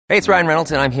Hey, it's Ryan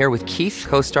Reynolds, and I'm here with Keith,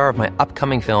 co-star of my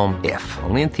upcoming film, If,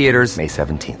 only in theaters May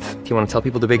 17th. Do you want to tell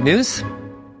people the big news?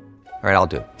 All right, I'll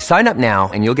do it. Sign up now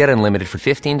and you'll get unlimited for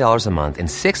 $15 a month and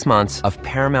 6 months of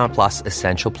Paramount Plus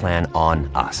Essential Plan on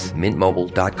us.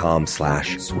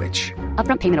 MintMobile.com/switch.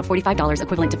 Upfront payment of $45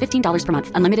 equivalent to $15 per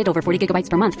month. Unlimited over 40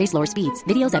 gigabytes per month. Face lower speeds.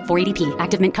 Videos at 480p.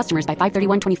 Active Mint customers by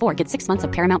 531.24 get 6 months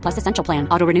of Paramount Plus Essential Plan.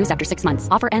 Auto renews after 6 months.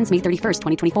 Offer ends May 31st,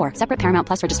 2024. Separate Paramount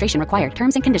Plus registration required.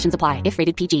 Terms and conditions apply if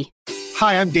rated PG.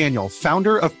 Hi, I'm Daniel,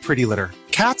 founder of Pretty Litter.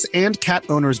 Cats and cat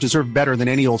owners deserve better than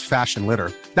any old-fashioned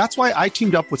litter. That's why I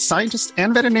teamed up with scientists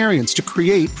and veterinarians to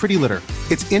create Pretty Litter.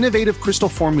 Its innovative crystal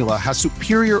formula has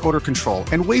superior odor control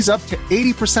and weighs up to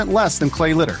 80% less than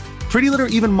clay litter. Pretty Litter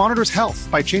even monitors health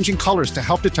by changing colors to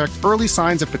help detect early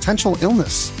signs of potential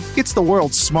illness. It's the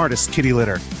world's smartest kitty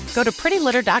litter. Go to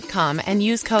prettylitter.com and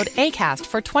use code ACAST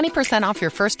for 20% off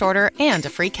your first order and a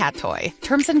free cat toy.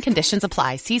 Terms and conditions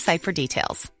apply. See site for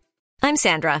details. I'm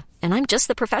Sandra, and I'm just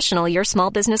the professional your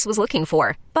small business was looking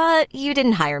for. But you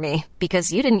didn't hire me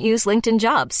because you didn't use LinkedIn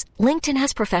Jobs. LinkedIn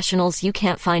has professionals you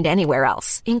can't find anywhere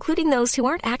else, including those who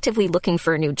aren't actively looking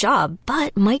for a new job,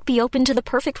 but might be open to the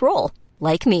perfect role,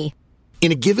 like me.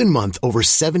 In a given month, over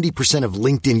 70% of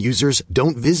LinkedIn users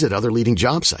don't visit other leading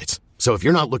job sites. So if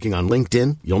you're not looking on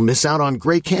LinkedIn, you'll miss out on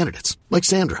great candidates like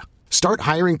Sandra. Start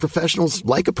hiring professionals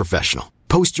like a professional.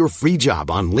 Post your free job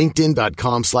on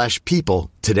linkedin.com/people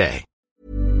today.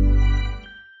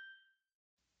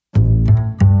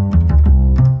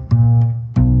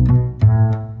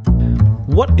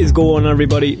 What is going on,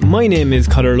 everybody? My name is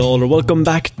Conor Lawler. Welcome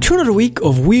back to another week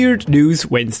of Weird News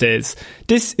Wednesdays.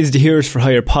 This is the Heroes for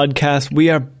Hire podcast. We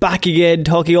are back again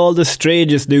talking all the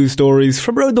strangest news stories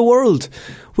from around the world.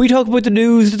 We talk about the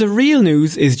news that the real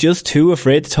news is just too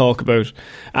afraid to talk about.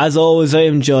 As always, I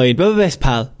am joined by my best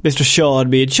pal, Mr. Sean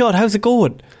Mead. Sean, how's it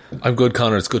going? I'm good,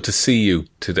 Conor. It's good to see you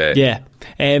today. Yeah.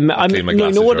 I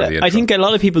think a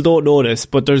lot of people don't know this,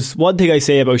 but there's one thing I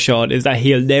say about Sean is that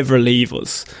he'll never leave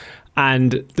us.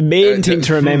 And the main thing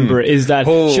to remember is that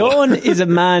Sean is a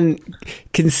man,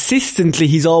 consistently,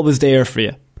 he's always there for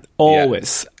you.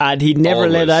 Always. Yeah. And he'd never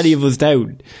let any of us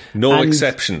down. No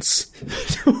exceptions.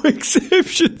 No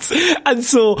exceptions. And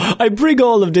so I bring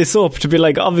all of this up to be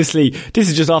like, obviously, this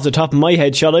is just off the top of my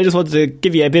head, Sean. I just wanted to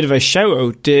give you a bit of a shout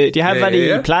out. Do you have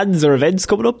any plans or events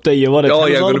coming up that you want to tell us all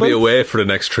about? I'm going to be away for the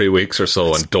next 3 weeks or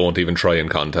so, and don't even try and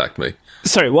contact me.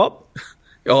 Sorry, what?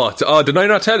 Did I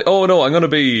not tell you? Oh, no, I'm going to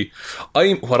be...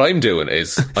 What I'm doing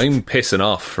is I'm pissing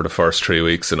off for the first 3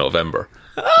 weeks in November.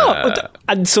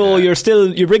 And so you're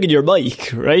bringing your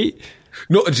mic, right?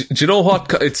 No, do you know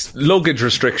what? It's luggage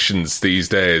restrictions these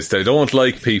days. They don't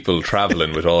like people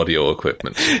travelling with audio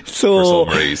equipment for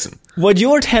some reason. What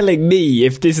you're telling me,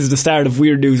 if this is the start of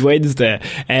Weird News Wednesday,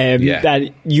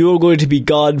 that you're going to be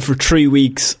gone for 3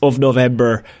 weeks of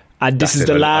November, and this is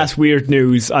the last Weird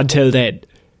News until then.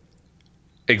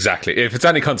 Exactly. If it's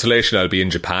any consolation, I'll be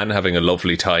in Japan having a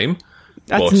lovely time.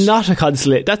 That's not a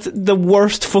consolation. That's the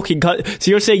worst fucking...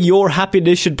 So you're saying your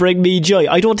happiness should bring me joy?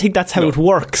 I don't think that's how it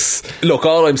works. Look,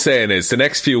 all I'm saying is the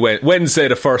next few... Wednesday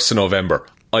the 1st of November,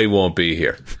 I won't be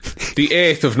here. The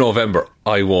 8th of November,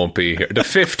 I won't be here. The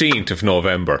 15th of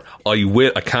November, I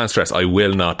can't stress, I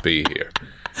will not be here.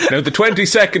 Now, the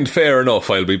 22nd, fair enough,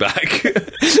 I'll be back.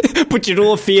 But you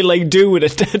don't feel like doing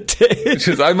it that day.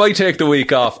 I might take the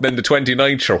week off, then the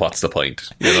 29th, sure, what's the point?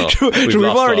 You know, we've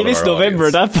already missed November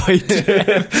at that point.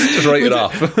 Just write it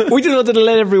off. We just wanted to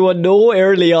let everyone know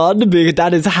early on, because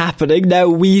that is happening. Now,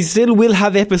 we still will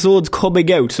have episodes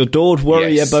coming out, so don't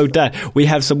worry about that. We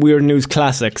have some Weird News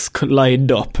classics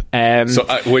lined up.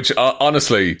 Which,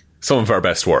 honestly... some of our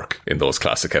best work in those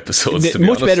classic episodes, to be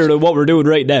much honest. better than what we're doing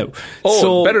right now.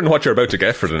 Better than what you're about to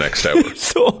get for the next hour.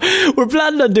 So we're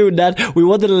planning on doing that. We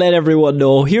wanted to let everyone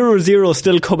know Hero Zero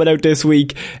still coming out this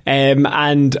week, and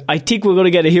I think we're going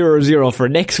to get a Hero Zero for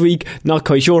next week. Not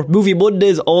quite sure. Movie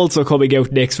Mondays also coming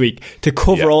out next week to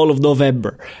cover all of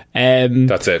November.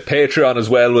 That's it. Patreon as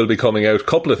well will be coming out.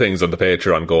 Couple of things on the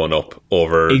Patreon going up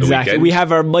over the weekend. We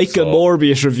have our Michael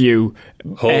Morbius review.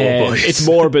 It's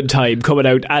Morbid time coming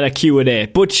out at a Q&A.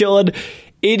 But Sean,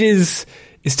 it's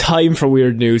time for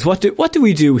Weird News. What do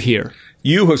we do here?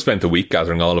 You have spent the week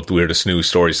gathering all of the weirdest news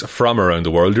stories from around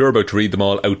the world. You're about to read them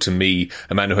all out to me,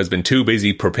 a man who has been too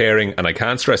busy preparing, and I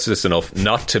can't stress this enough,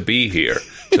 not to be here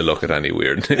to look at any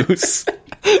weird news.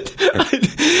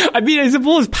 I mean, I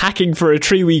suppose packing for a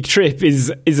 3-week trip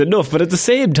is enough, but at the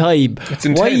same time, it's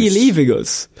intense. Why are you leaving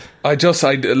us? I'm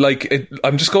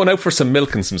just going out for some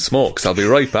milk and some smokes. I'll be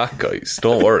right back, guys.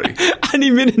 Don't worry. Any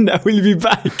minute now we'll be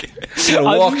back.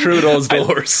 Walk through those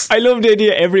doors. I love the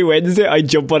idea every Wednesday I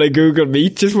jump on a Google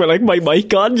Meet just with like my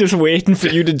mic on, just waiting for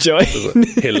you to join.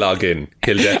 He'll log in.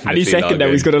 He'll definitely any second now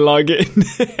he's going to log in.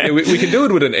 we can do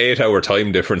it with an 8-hour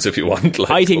time difference if you want.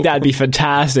 I think that'd be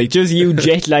fantastic. Just you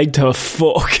jet lagged to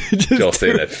fuck. just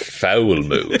in a foul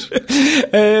mood.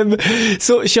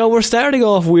 So Sean, we're starting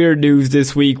off weird news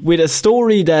this week with a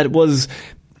story that was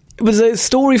a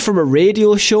story from a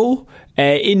radio show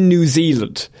in New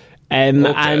Zealand.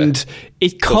 And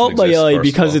it caught my eye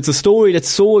because it's a story that's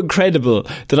so incredible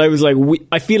that I was like,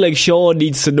 I feel like Sean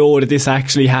needs to know that this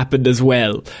actually happened as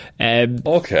well.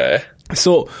 Okay.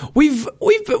 So we've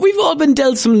all been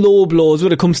dealt some low blows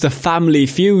when it comes to family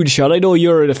feud, Sean. I know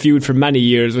you're in a feud for many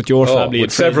years with your family.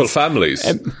 With several families.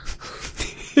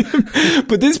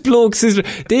 But this bloke's sister,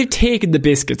 they've taken the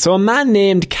biscuit. So a man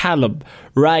named Callum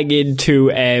rang into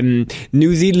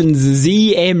New Zealand's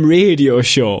ZM radio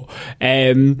show,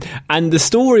 and the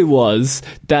story was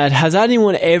that, has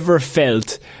anyone ever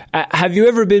felt, have you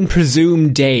ever been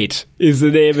presumed dead, is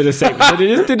the name of the segment. So they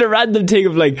just did a random thing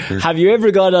of like, have you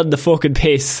ever gone on the fucking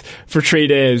piss for 3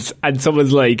 days and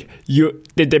someone's like,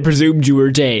 they presumed you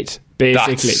were dead,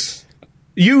 basically.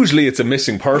 Usually it's a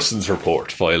missing persons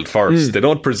report filed first. They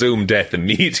don't presume death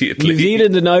immediately. New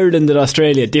Zealand and Ireland and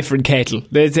Australia, different kettle.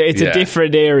 It's a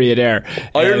different area there.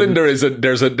 Ireland, there's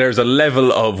a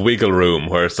level of wiggle room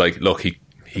where it's like, look,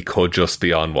 he could just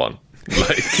be on one.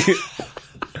 Like,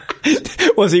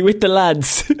 was he with the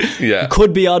lads? Yeah. He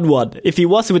could be on one. If he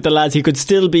wasn't with the lads, he could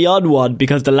still be on one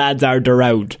because the lads aren't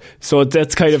around. So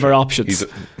that's kind of our options.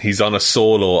 He's on a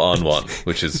solo on one,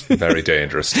 which is very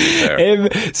dangerous to be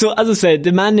fair. So as I said,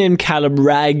 the man named Callum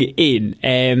rang in,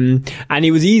 and he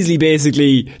was easily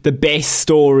basically the best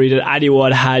story that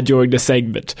anyone had during the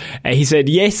segment. He said,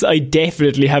 yes, I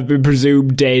definitely have been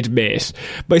presumed dead, mate.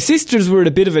 My sisters were in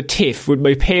a bit of a tiff with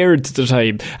my parents at the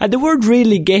time, and they weren't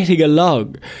really getting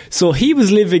along. So he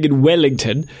was living in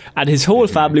Wellington and his whole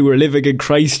family were living in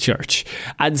Christchurch.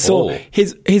 And so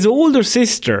his older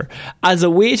sister, as a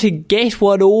way to get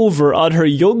one over on her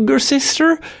younger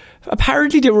sister,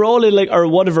 apparently they were all in like, or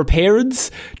one of her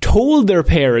parents told their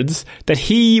parents that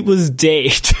he was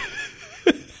dead.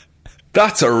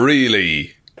 That's a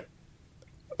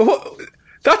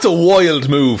wild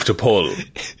move to pull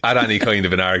at any kind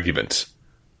of an argument.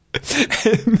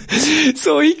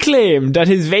 So he claimed that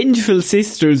his vengeful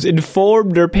sisters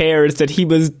informed their parents that he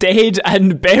was dead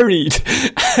and buried.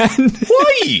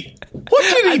 Why? What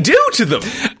did he do to them?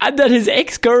 And that his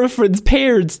ex-girlfriend's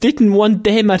parents didn't want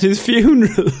them at his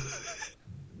funeral.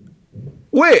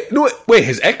 Wait,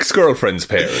 his ex-girlfriend's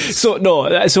parents?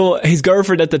 So his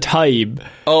girlfriend at the time.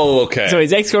 Oh, okay. So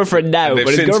his ex-girlfriend now. And they've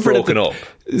but his since girlfriend broken up.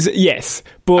 Yes.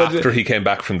 But after he came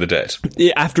back from the dead.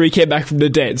 Yeah, after he came back from the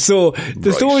dead. So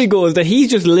the story goes that he's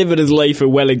just living his life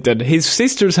in Wellington. His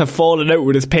sisters have fallen out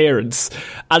with his parents.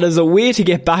 And as a way to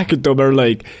get back at them are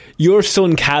like, your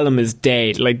son Callum is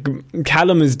dead. Like,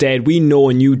 Callum is dead. We know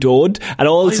and you don't. And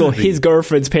also his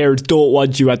girlfriend's parents don't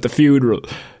want you at the funeral.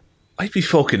 I'd be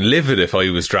fucking livid if I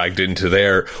was dragged into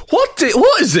there. What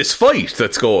is this fight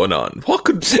that's going on?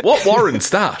 What warrants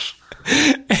that?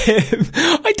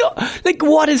 I don't like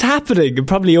what is happening.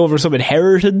 Probably over some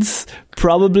inheritance.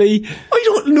 Probably. I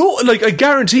don't know. Like, I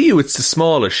guarantee you, it's the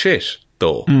smallest shit.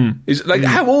 Though,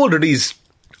 how old are these?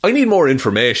 I need more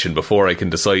information before I can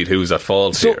decide who's at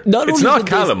fault here. It's not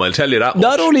Callum, I'll tell you that much.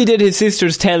 Not only did his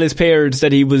sisters tell his parents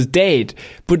that he was dead,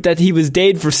 but that he was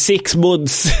dead for 6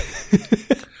 months.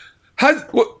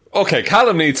 Okay,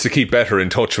 Callum needs to keep better in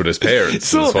touch with his parents.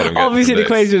 So obviously the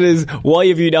question is, why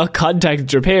have you not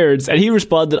contacted your parents? And he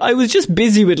responded, I was just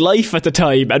busy with life at the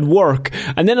time and work.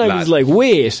 And then I was like,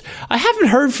 wait, I haven't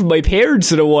heard from my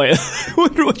parents in a while. I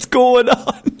wonder what's going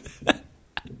on.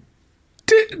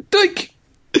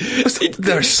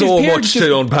 There's so much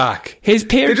to unpack. His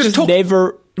parents just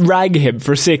never rang him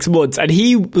for 6 months, and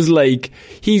he was like,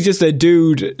 he's just a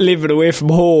dude living away from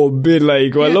home, being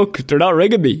like, well, look, they're not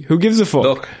ringing me. Who gives a fuck?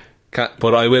 Look,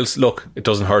 but I will look. It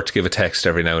doesn't hurt to give a text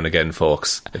every now and again,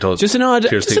 folks. It does. Just an odd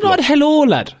hello,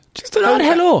 lad. Just an odd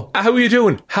hello. How are you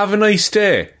doing? Have a nice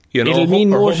day. You know, it'll mean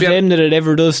more to them than it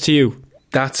ever does to you.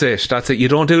 That's it. You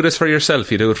don't do this for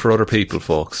yourself, you do it for other people,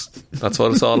 folks. That's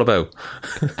what it's all about.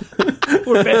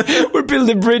 We're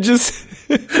building bridges.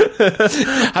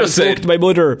 I've spoken to my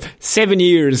mother 7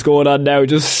 years going on now.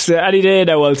 Just any day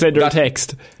now I'll send her a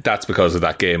text. That's because of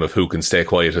that game of who can stay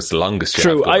quietest the longest.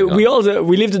 True.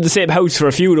 We lived in the same house for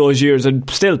a few of those years and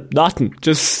still nothing.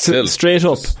 Just straight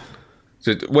up.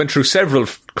 It went through several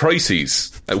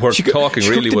crises. We're talking she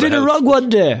really cooked would dinner have wrong one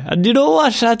day, and you know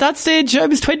what? At that stage, I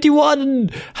was 21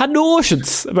 and had no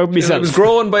notions about myself. I was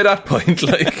growing by that point,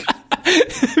 like.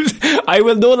 I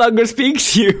will no longer speak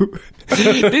to you.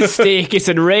 This steak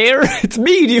isn't rare; it's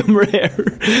medium rare.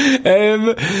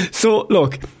 So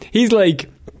look, he's like,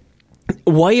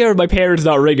 why are my parents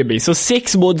not ringing me? So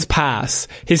 6 months pass.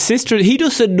 His sister, he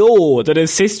doesn't know that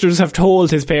his sisters have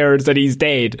told his parents that he's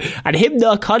dead, and him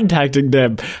not contacting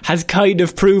them has kind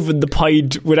of proven the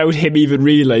point without him even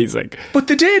realising. But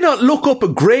did they not look up a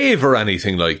grave or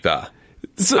anything like that?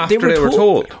 So after they were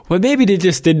told? Well, maybe they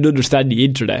just didn't understand the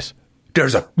internet.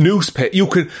 There's a newspaper. You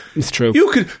could. It's true. You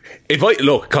could. If I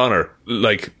look, Connor,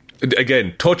 like,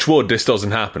 again, touch wood, this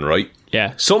doesn't happen, right?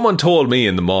 Yeah. Someone told me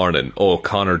in the morning, oh,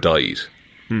 Connor died.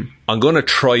 I'm going to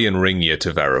try and ring you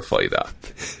to verify that.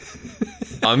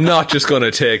 I'm not just going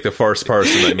to take the first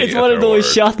person I meet. It's one of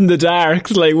those shot in the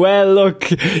darks. Like, well, look,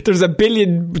 there's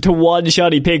 1,000,000,000 to 1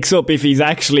 shot he picks up if he's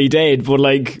actually dead. But,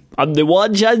 like, on the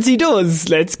one chance he does,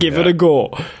 let's give it a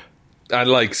go. And,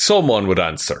 like, someone would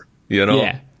answer, you know?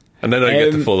 Yeah. And then I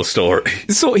get the full story.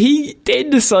 So he then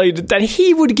decided that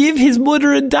he would give his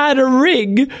mother and dad a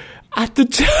ring at the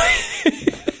time.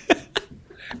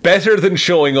 Better than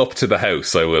showing up to the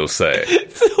house, I will say.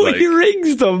 So he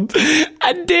rings them,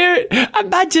 and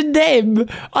imagine them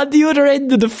on the other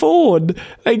end of the phone,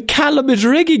 like, Callum is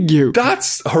ringing you.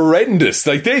 That's horrendous.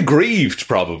 Like, they grieved,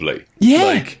 probably. Yeah.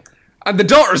 Like, and the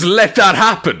daughters let that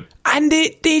happen. And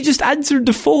they just answered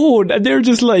the phone, and they're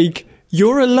just like,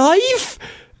 you're alive?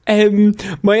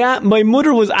 My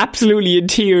mother was absolutely in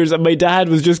tears, and my dad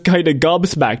was just kind of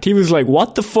gobsmacked. He was like,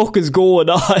 what the fuck is going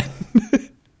on?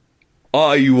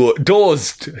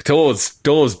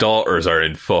 Those daughters are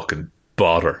in fucking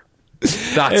bother.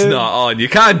 That's not on. You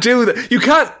can't do that. You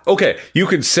can't. Okay, you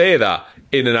can say that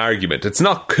in an argument. It's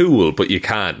not cool, but you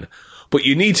can. But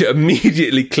you need to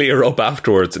immediately clear up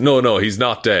afterwards. No, he's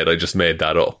not dead. I just made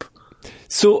that up.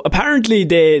 So apparently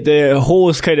the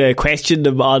host kind of questioned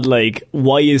him on, like,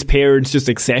 why his parents just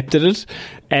accepted it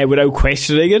without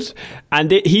questioning it,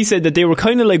 and he said that they were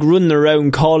kind of like running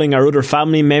around calling our other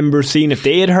family members, seeing if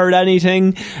they had heard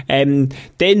anything, and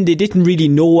then they didn't really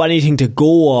know anything to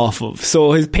go off of,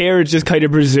 so his parents just kind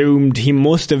of presumed he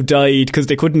must have died because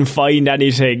they couldn't find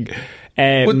anything.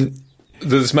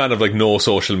 This man of, like, no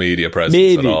social media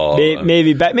presence at all.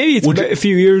 Maybe it's a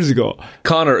few years ago.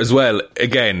 Connor, as well,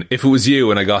 again, if it was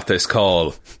you and I got this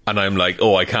call and I'm like,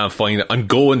 oh, I can't find it, I'm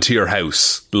going to your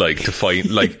house, like, to find,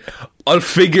 like, I'll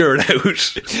figure it out.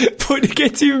 But it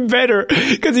gets even better,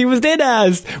 because he was then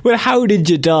asked, well, how did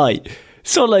you die?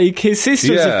 So, like, his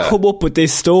sisters have come up with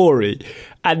this story,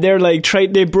 and they're like,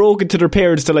 they broke into their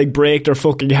parents to, like, break their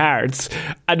fucking hearts,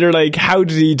 and they're like, how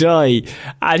did he die?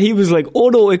 And he was like, oh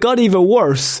no, it got even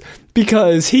worse,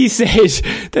 because he said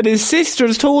that his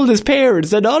sisters told his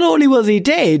parents that not only was he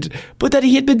dead, but that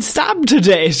he had been stabbed to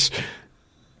death.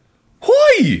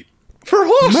 Why? For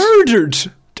what? Murdered.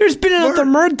 There's been another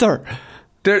murder.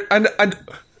 But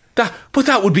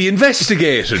that would be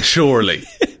investigated, surely.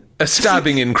 A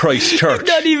stabbing in Christchurch.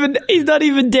 He's not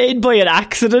even dead by an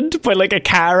accident, by, like, a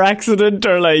car accident,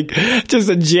 or, like, just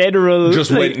a general.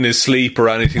 Just, like, went in his sleep or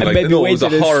anything like that. No, it was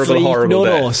a horrible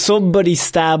death. No, somebody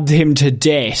stabbed him to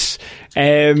death.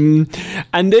 And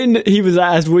then he was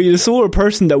asked, were you the sort of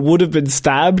person that would have been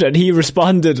stabbed? And he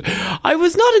responded, I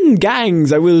was not in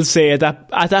gangs, I will say, at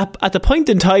the point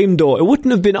in time, though. It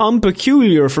wouldn't have been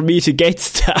unpeculiar for me to get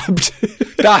stabbed.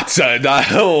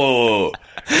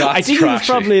 I think trashy. He was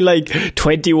probably, like,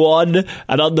 21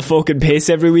 and on the fucking piss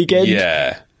every weekend.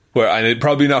 Yeah. And it'd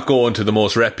probably not go into the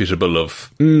most reputable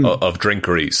of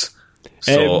drinkeries.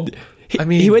 So,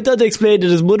 he went on to explain that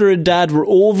his mother and dad were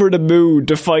over the moon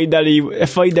to find out that he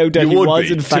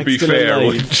was in fact still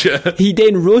alive. He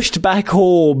then rushed back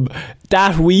home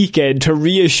that weekend to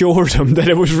reassure them that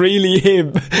it was really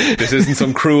him. This isn't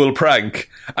some cruel prank.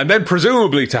 And then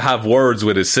presumably to have words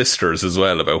with his sisters as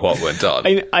well about what went on.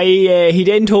 He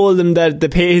then told them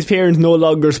that his parents no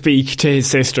longer speak to his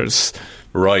sisters.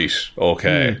 Right,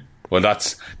 okay. Well,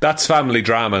 that's family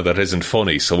drama that isn't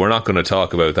funny, so we're not going to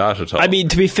talk about that at all. I mean,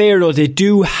 to be fair though, they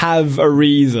do have a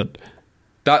reason.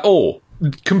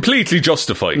 Completely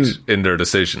justified in their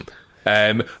decision.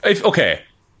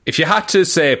 If you had to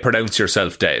say pronounce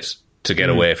yourself dead to get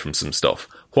away from some stuff,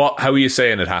 how are you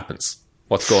saying it happens?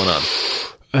 What's going on?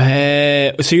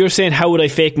 So you're saying how would I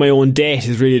fake my own death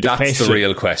is really the question. That's the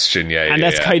real question, yeah. And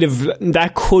that's kind of,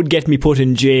 that could get me put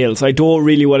in jail, so I don't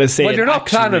really want to say. Well, you're not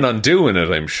planning on doing it,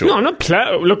 I'm sure. No, I'm not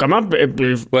planning. Look, I'm not.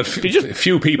 Well,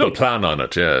 few people plan on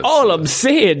it, yeah. All I'm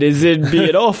saying is it'd be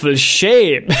an awful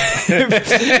shame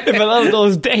if a lot of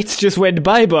those deaths just went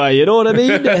bye-bye, you know what I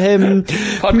mean?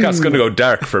 Podcast's going to go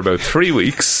dark for about 3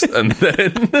 weeks, and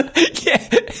then...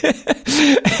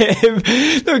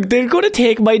 Look, they're going to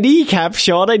take my kneecap,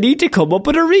 Sean. I need to come up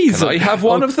with a reason. Can I have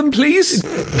one of them, please?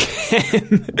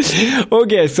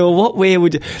 Okay, so what way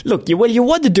would you... Look, you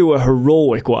want to do a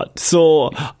heroic one. So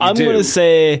I'm going to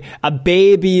say a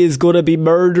baby is going to be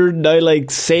murdered and I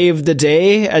save the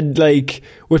day and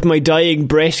with my dying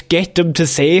breath get them to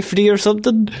safety or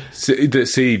something.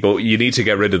 See, but you need to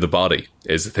get rid of the body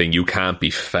is the thing. You can't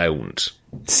be found.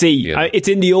 See, it's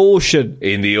in the ocean.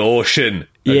 In the ocean.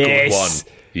 Yes. Good one.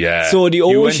 Yeah. So the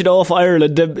ocean off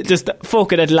Ireland, just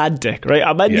fucking Atlantic, right?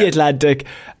 I'm in the Atlantic,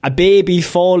 a baby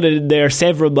falling in there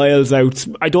several miles out.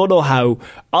 I don't know how.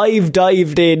 I've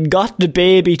dived in, got the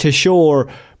baby to shore,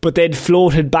 but then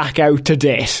floated back out to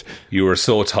death. You were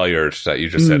so tired that you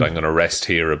just said, I'm going to rest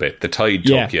here a bit. The tide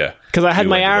took you. Because I had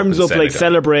my arms up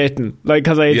celebrating,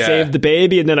 because I had saved the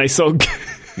baby and then I sunk.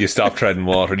 You stopped treading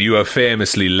water. You have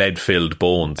famously lead-filled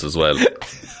bones as well.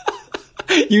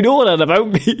 You know that about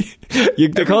me.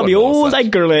 They call me old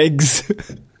anchor legs.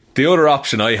 The other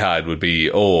option I had would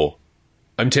be,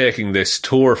 I'm taking this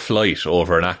tour flight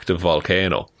over an active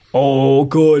volcano. Oh,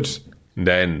 good. And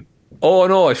then,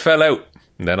 no, I fell out.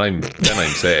 And then I'm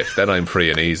safe. Then I'm free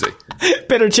and easy.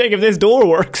 Better check if this door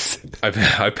works.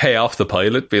 I pay off the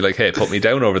pilot, be like, hey, put me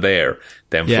down over there.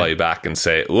 Then fly back and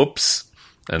say, oops.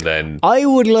 And then... I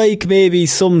would like maybe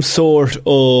some sort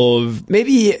of...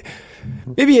 Maybe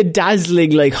a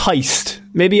dazzling heist.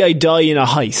 Maybe I die in a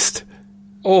heist.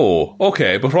 Oh,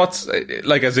 okay. But what's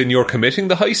as in you're committing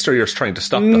the heist or you're trying to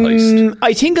stop the heist?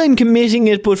 I think I'm committing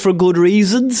it, but for good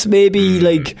reasons.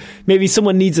 Maybe maybe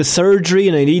someone needs a surgery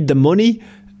and I need the money,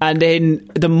 and then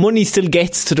the money still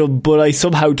gets to them, but I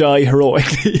somehow die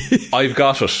heroically. I've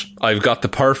got it. I've got the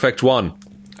perfect one,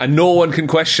 and no one can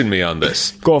question me on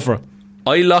this. Go for it.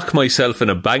 I lock myself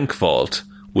in a bank vault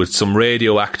with some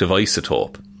radioactive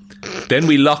isotope. Then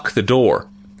we lock the door.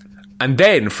 And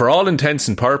then, for all intents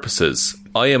and purposes,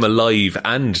 I am alive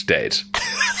and dead.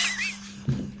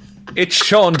 It's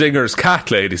Sean Dinger's cat,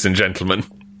 ladies and gentlemen.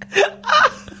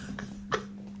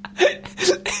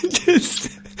 Just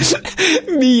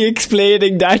me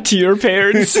explaining that to your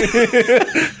parents.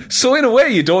 So in a way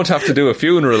you don't have to do a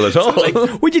funeral at all.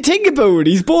 When you think about it,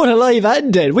 he's both alive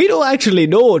and dead. We don't actually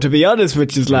know, to be honest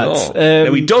with you, lads. No.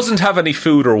 Now, he doesn't have any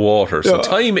food or water, so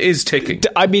time is ticking.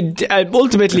 I mean,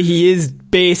 ultimately he is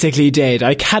basically dead.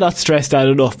 I cannot stress that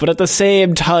enough, but at the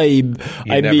same time,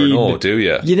 you never know, do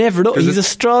you? You never know. He's a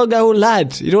strong old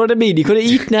lad, you know what I mean? He could have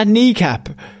eaten that kneecap.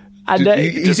 And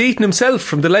he's eaten himself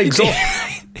from the legs up.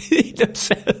 Eat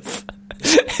himself.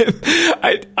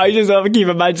 I just often keep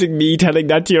imagining me telling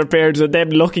that to your parents and them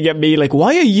looking at me like,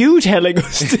 why are you telling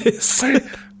us this?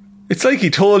 It's like he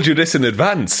told you this in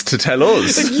advance to tell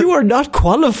us. You are not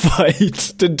qualified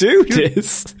to do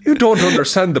this. You don't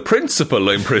understand the principle,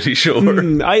 I'm pretty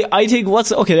sure. I think what's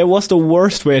the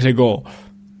worst way to go?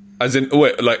 As in,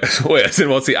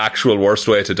 what's the actual worst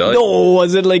way to die? No,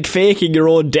 as in faking your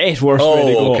own death, worst way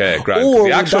to go. Okay, great.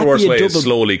 The actual worst way is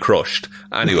slowly crushed.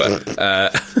 Anyway.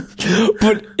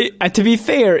 But to be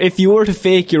fair, if you were to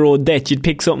fake your own death, you'd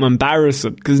pick something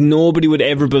embarrassing, because nobody would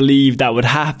ever believe that would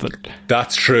happen.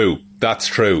 That's true.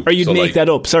 Or you'd make that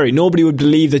up. Sorry, nobody would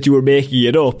believe that you were making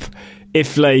it up.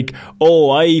 If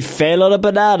I fell on a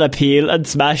banana peel and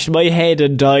smashed my head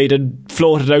and died and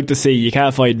floated out to sea, you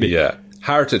can't find me. Yeah.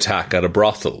 Heart attack at a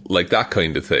brothel, that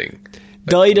kind of thing.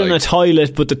 Died in a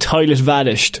toilet, but the toilet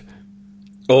vanished.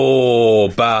 Oh,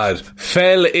 bad.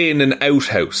 Fell in an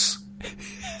outhouse.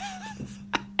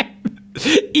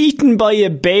 Eaten by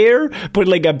a bear, but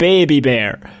a baby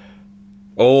bear.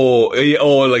 Oh,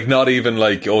 not even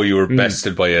you were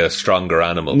bested by a stronger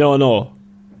animal. No.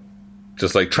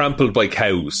 Just trampled by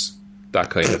cows. That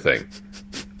kind of thing.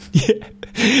 Yeah.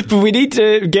 But we need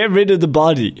to get rid of the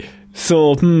body.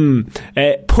 So,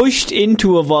 pushed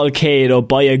into a volcano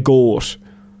by a goat.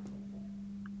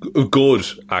 Good,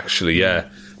 actually, yeah.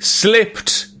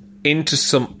 Slipped into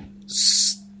some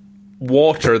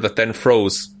water that then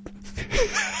froze.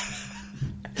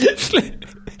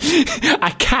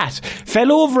 A cat.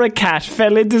 Fell over a cat,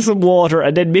 fell into some water,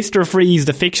 and then Mr. Freeze,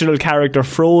 the fictional character,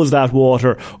 froze that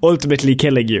water, ultimately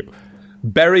killing you.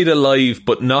 Buried alive,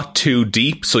 but not too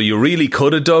deep, so you really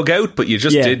could have dug out, but you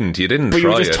just didn't. You didn't but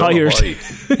try. You were just tired.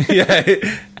 Yeah.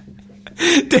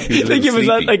 Like it was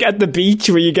at the beach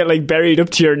where you get like buried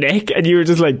up to your neck and you were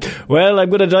just like, well, I'm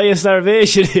going to die of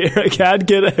starvation here. I can't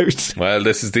get out. Well,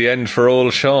 this is the end for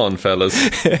old Sean, fellas.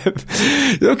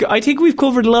 Look, I think we've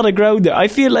covered a lot of ground there. I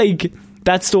feel like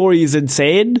that story is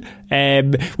insane.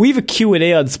 We have a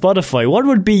Q&A on Spotify. What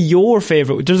would be your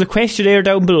favourite? There's a questionnaire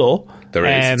down below. There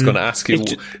is. It's going to ask you...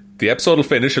 The episode will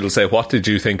finish. It'll say, what did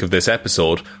you think of this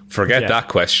episode? Forget that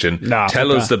question.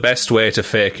 Tell us the best way to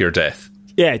fake your death.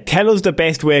 Yeah, tell us the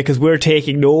best way, because we're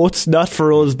taking notes, not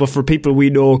for us, but for people we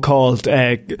know, called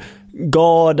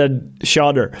Gone and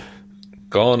Shonner.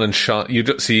 Gone and Shonner. You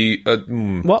see...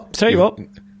 what? Sorry, what?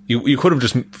 You could have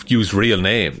just used real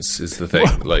names, is the thing.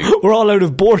 Like, we're all out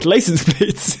of Bort license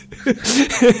plates.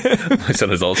 My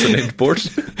son is also named Bort.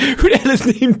 Who the hell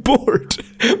is named Bort?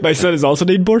 My son is also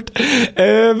named Bort.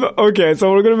 Okay,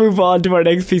 so we're going to move on to our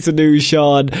next piece of news,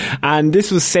 Sean. And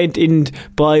this was sent in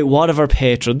by one of our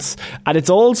patrons. And it's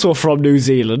also from New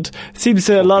Zealand. Seems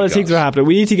a lot of things are happening.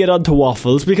 We need to get on to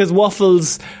Waffles, because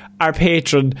Waffles, our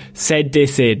patron, sent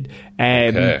this in.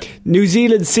 New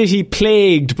Zealand city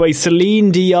plagued by Celine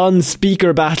Dion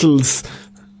speaker battles.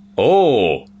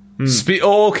 Oh,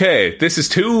 okay. This is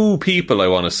two people, I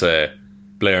want to say,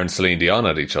 Blair and Celine Dion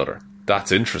at each other.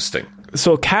 That's interesting.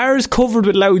 So cars covered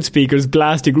with loudspeakers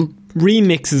blasting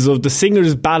remixes of the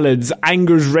singer's ballads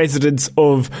angers residents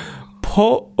of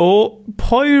Poirua.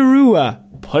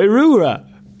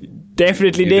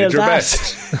 Definitely nailed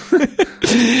that.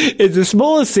 It's a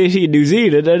small city in New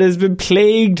Zealand and has been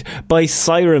plagued by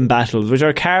siren battles, which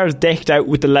are cars decked out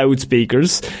with the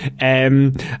loudspeakers,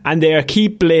 and they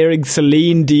keep blaring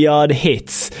Celine Dion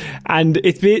hits. And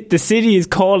the city is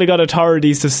calling on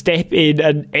authorities to step in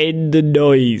and end the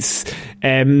noise.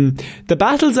 The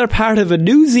battles are part of a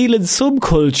New Zealand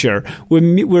subculture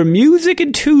where music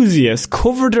enthusiasts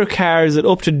cover their cars in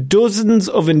up to dozens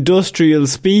of industrial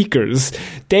speakers,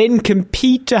 then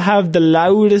compete to have the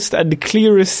loudest and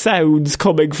clearest sounds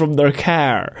coming from their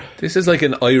car. This is like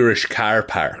an Irish car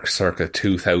park circa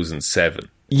 2007.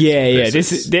 Yeah.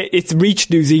 It's reached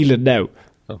New Zealand now.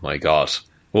 Oh my God.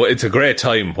 Well, it's a great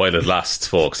time while it lasts,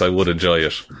 folks. I would enjoy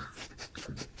it.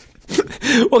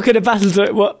 What kind of battles?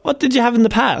 What did you have in the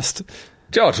past?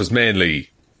 George was mainly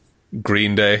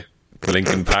Green Day,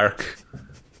 Linkin Park,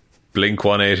 Blink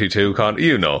 182.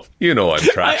 You know I'm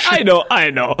trash. I know.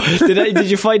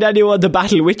 Did you find anyone to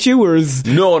battle with you, or is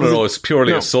no? It's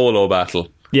purely a solo battle.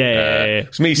 Yeah.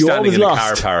 It's me standing in a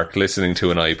car park listening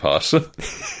to an iPod.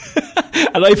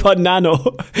 An iPod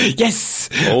Nano. Yes,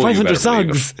 500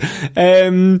 songs.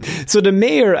 So the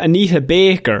mayor, Anita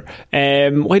Baker,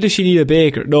 why does she need a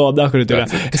baker? No, I'm not going to do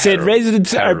that. Said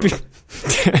residents are...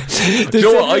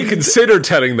 Joe, I considered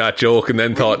telling that joke and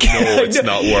then thought, no, it's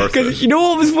not worth it. You know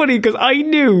what was funny? Because I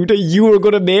knew that you were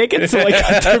going to make it, so I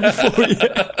got there before you.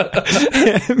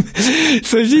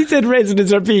 So she said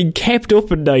residents are being kept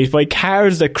up at night by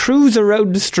cars that cruise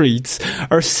around the streets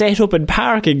or set up in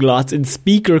parking lots in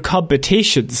speaker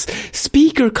competitions.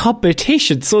 Speaker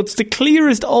competitions, so it's the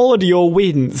clearest audio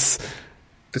wins.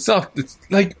 It's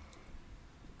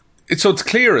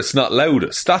clearest, not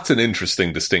loudest. That's an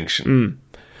interesting distinction.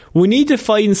 We need to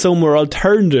find somewhere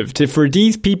alternative for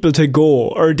these people to go,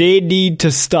 or they need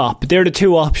to stop. They're the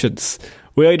two options.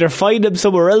 We either find them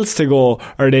somewhere else to go,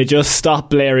 or they just stop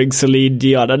blaring Celine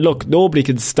Dion. And look, nobody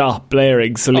can stop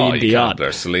blaring Celine Dion. Can't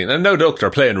blare Celine. And now look, they're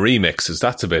playing remixes.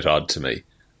 That's a bit odd to me.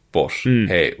 But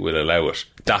hey, we'll allow it.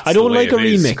 I don't like a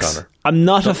remix. Connor. I'm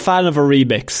not a fan of a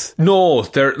remix. No,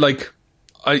 they're like,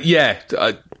 I've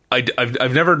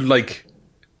never like.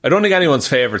 I don't think anyone's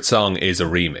favourite song is a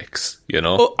remix. You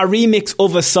know, a remix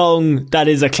of a song that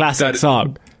is a classic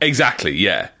song. Exactly.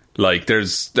 Yeah. Like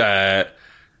there's.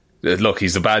 Look,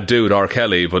 he's a bad dude, R.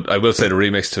 Kelly, but I will say the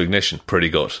remix to Ignition, pretty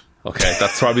good. Okay,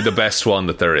 that's probably the best one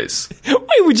that there is.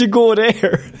 Why would you go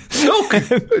there? Look,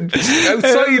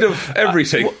 outside of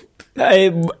everything.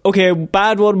 Okay,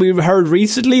 bad one we heard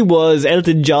recently was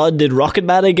Elton John did Rocket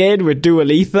Man again with Dua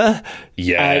Lipa.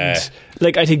 Yeah.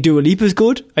 And, I think Dua Lipa's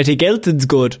good. I think Elton's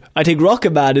good. I think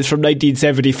Rocket Man is from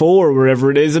 1974 or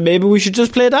wherever it is, and maybe we should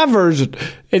just play that version.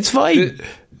 It's fine.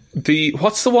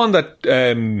 What's the one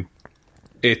that...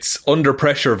 it's Under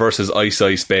Pressure versus Ice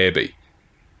Ice Baby.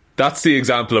 That's the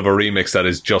example of a remix that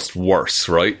is just worse,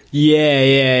 right?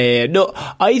 Yeah. No,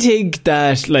 I think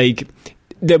that,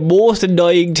 the most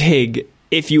annoying thing,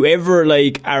 if you ever,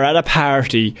 are at a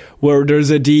party where there's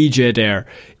a DJ there,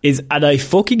 is, and I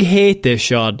fucking hate this,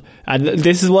 Sean, and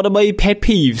this is one of my pet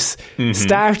peeves,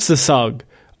 starts the song,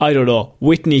 I don't know,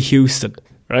 Whitney Houston,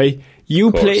 right?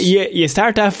 You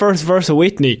start that first verse of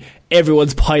Whitney,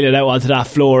 everyone's piling out onto that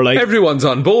floor. Everyone's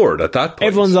on board at that point.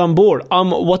 Everyone's on board.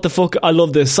 What the fuck? I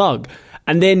love this song.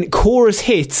 and then chorus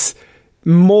hits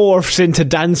morphs into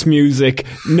dance music.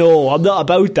 No, I'm not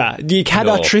about that. You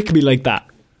cannot trick me like that.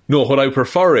 No, what I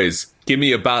prefer is give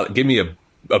me a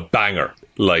banger.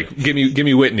 Like, give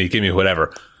me Whitney, give me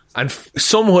whatever. And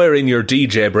somewhere in your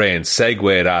DJ brain,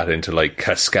 segue that into like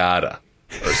Cascada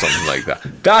or something like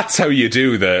that. That's how you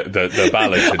do the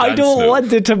ballad to dance I don't move.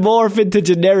 want it to morph into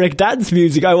generic dance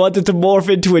music. I want it to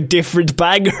morph into a different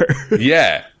banger.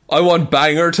 Yeah. I want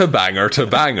banger to banger to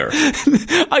banger.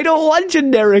 I don't want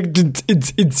generic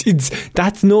it's.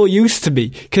 That's no use to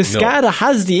me. Cascada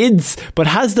has the ins, but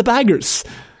has the bangers.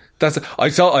 I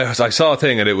saw a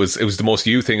thing, and it was the most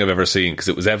you thing I've ever seen, because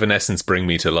it was Evanescence, Bring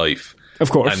Me to Life.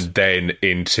 Of course. And then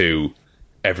into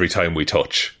Every Time We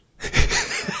Touch.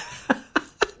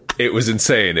 It was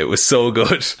insane. It was so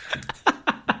good.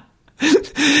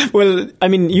 Well, I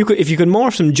mean, if you could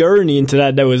morph some Journey into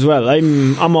that now as well,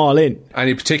 I'm all in.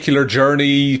 Any particular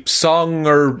Journey song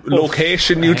or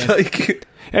location you'd like?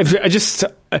 I just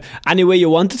any way you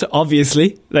want it,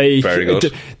 obviously. Like, very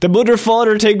good. The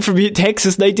mother-father thing from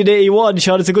Texas 1981,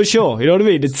 Sean, it's a good show. You know what I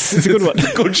mean? It's a good one.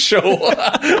 It's a good show.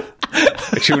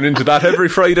 I tune into that every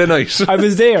Friday night. I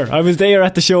was there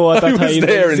at the show at that time. I was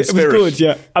there in spirit. It was good,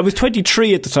 yeah. I was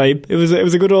 23 at the time. It was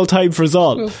a good old time for us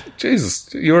all. Oh,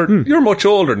 Jesus, you're much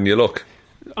older than you look.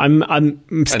 I'm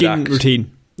skin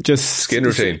routine. Just skin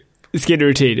routine. Skin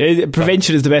routine.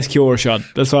 Prevention is the best cure, Sean.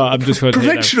 That's what I'm just going to say.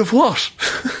 Prevention of what?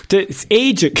 It's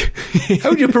aging.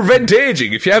 How do you prevent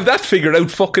aging? If you have that figured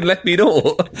out, fucking let me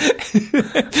know.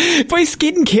 By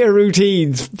skincare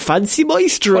routines, fancy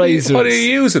moisturisers. What are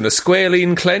you using? A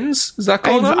squalene cleanse? Is that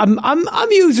going on?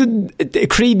 I'm using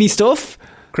creamy stuff.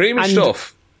 Creamy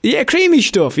stuff? Yeah, creamy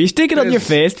stuff. You stick it on your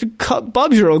face,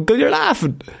 Bob's your uncle, you're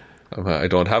laughing. I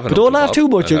don't have But don't laugh too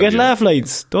much, you'll get laugh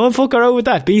lines. Don't fuck around with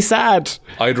that, be sad.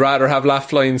 I'd rather have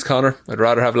laugh lines, Connor. I'd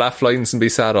rather have laugh lines and be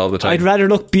sad all the time. I'd rather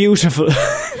look beautiful.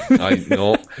 I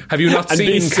know. Have you not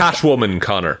seen Catwoman,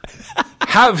 Connor?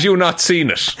 Have you not seen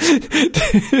it?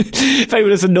 If anyone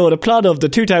doesn't know, the plot of the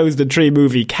 2003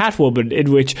 movie Catwoman, in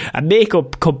which a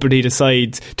makeup company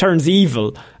turns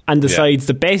evil and decides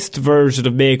the best version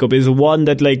of makeup is one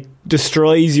that like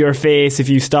destroys your face if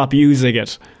you stop using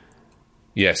it.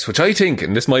 Yes, which I think,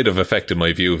 and this might have affected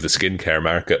my view of the skincare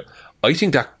market, I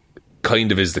think that kind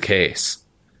of is the case.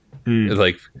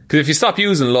 Like, because if you stop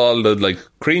using all the like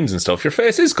creams and stuff, your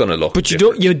face is going to look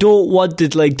different. you don't want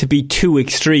it like to be too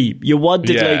extreme. You want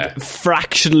it like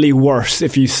fractionally worse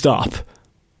if you stop.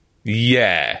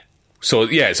 Yeah. So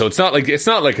it's not like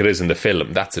it is in the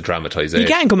film. That's a dramatisation. You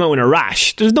can't come out in a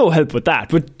rash. There's no help with that.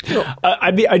 But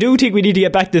I do think we need to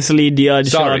get back to Celine Dion.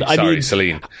 Sorry,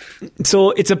 Celine.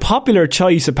 So it's a popular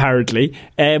choice apparently.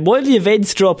 While the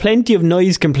events draw plenty of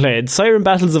noise complaints, siren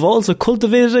battles have also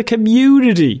cultivated a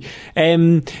community.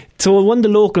 So one of the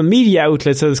local media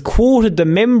outlets has quoted the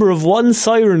member of one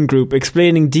siren group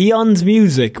explaining Dion's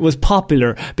music was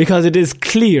popular because it is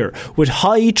clear with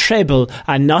high treble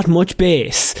and not much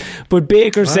bass. But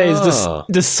Baker says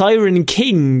the siren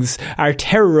kings are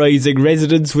terrorising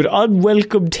residents with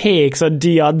unwelcome takes on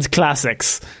Dion's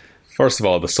classics. First of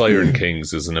all, the Siren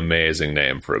Kings is an amazing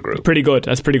name for a group. Pretty good.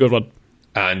 That's a pretty good one.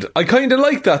 And I kind of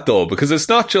like that though, because it's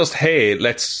not just, hey,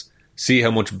 let's see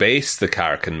how much bass the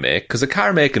car can make, because a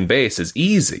car making bass is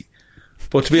easy.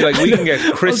 But to be like, we can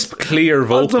get crisp, clear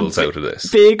vocals out of this.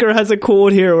 Baker has a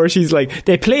quote here where she's like,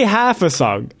 they play half a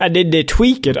song and then they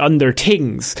tweak it on their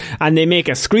things and they make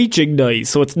a screeching noise,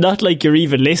 so it's not like you're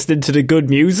even listening to the good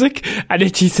music. And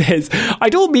then she says, I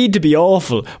don't mean to be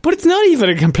awful, but it's not even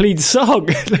a complete song.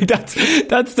 Like that's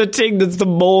the thing that's the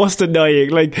most annoying.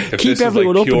 Like, keep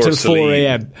everyone up until 4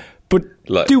 a.m. but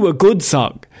do a good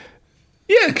song.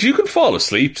 Yeah, because you can fall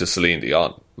asleep to Celine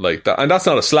Dion like that, and that's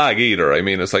not a slag either. I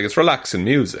mean, it's relaxing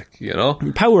music, you know.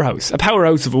 A powerhouse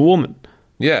of a woman.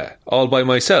 Yeah, all by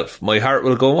myself. My heart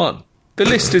will go on. The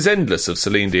list is endless of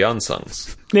Celine Dion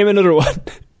songs. Name another one.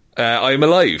 I'm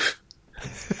Alive.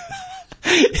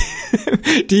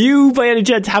 Do you, by any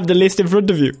chance, have the list in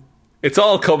front of you? It's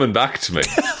all coming back to me.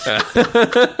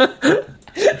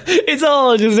 It's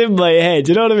all just in my head,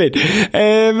 you know what I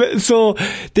mean? So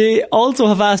they also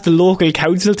have asked the local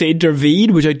council to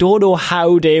intervene, which I don't know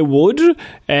how they would.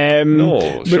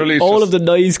 No, surely all of the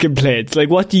noise complaints. Like,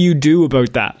 what do you do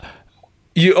about that?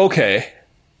 You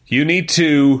need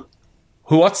to.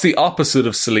 What's the opposite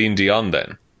of Celine Dion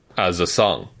then, as a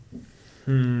song?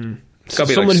 So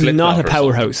someone who's not a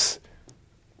powerhouse.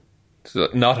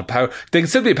 Not a power. They can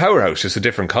still be a powerhouse, just a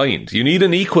different kind. You need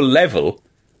an equal level.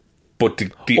 But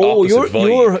the opposite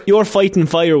vibe. You're fighting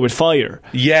fire with fire.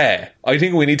 Yeah, I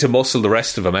think we need to muscle the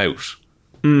rest of them out.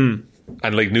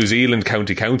 And like New Zealand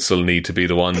County Council need to be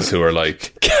the ones who are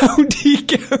like County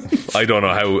Council. I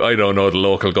don't know the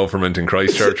local government in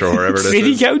Christchurch or wherever this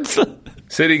City is.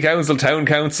 City Council, Town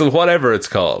Council, whatever it's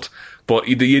called. But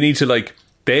you need to like,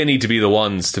 they need to be the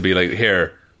ones to be like,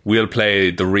 here, we'll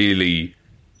play the really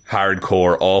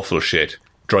hardcore awful shit,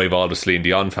 drive all the Celine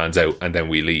Dion fans out, and then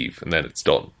we leave, and then it's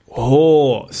done.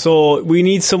 Oh, so we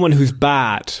need someone who's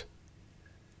bad.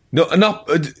 No, not.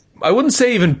 I wouldn't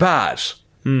say even bad.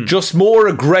 Just more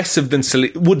aggressive than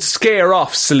Celine. Would scare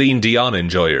off Celine Dion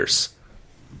enjoyers.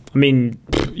 I mean,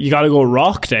 you gotta go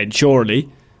rock then, surely.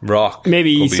 Rock.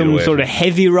 Maybe some sort of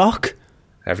heavy rock.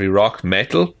 Heavy rock,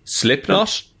 metal,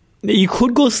 Slipknot. You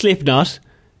could go Slipknot.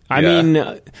 I mean,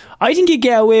 I think you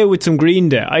get away with some Green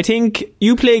Day. I think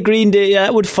you play Green Day,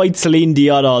 that would fight Celine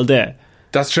Dion all day.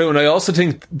 That's true, and I also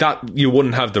think that you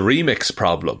wouldn't have the remix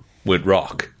problem with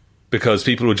rock. Because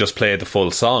people would just play the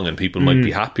full song and people might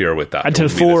be happier with that. Until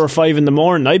 4 or 5 in the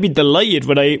morning. I'd be delighted.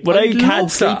 When I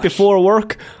can't sleep before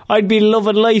work, I'd be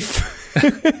loving life.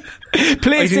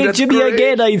 Play St. Jimmy great.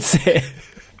 Again, I'd say.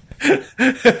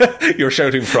 You're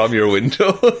shouting from your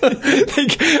window.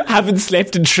 Like, haven't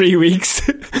slept in 3 weeks.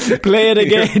 Play it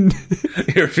again.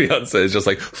 Your fiancé is just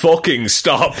like, fucking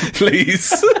stop,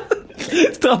 please.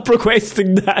 Stop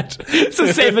requesting that. It's the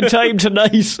 7th time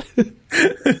tonight.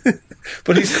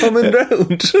 But he's coming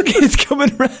round. He's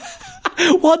coming round.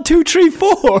 1, 2, 3,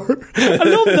 4. I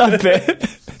love that bit.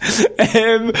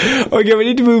 Okay, we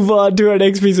need to move on to our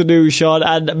next piece of news, Sean.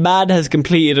 And man has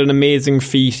completed an amazing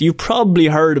feat. You probably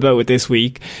heard about it this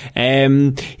week.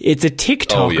 It's a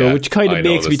TikToker, which kind of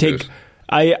makes me think.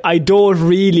 I don't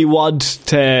really want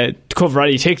to cover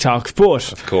any TikToks,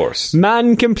 but of course,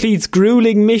 man completes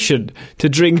grueling mission to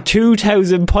drink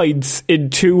 2,000 pints in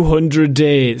 200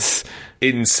 days.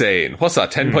 Insane. What's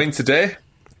that, 10 pints a day?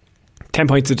 10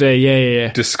 pints a day,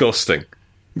 yeah. Disgusting.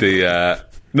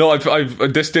 No,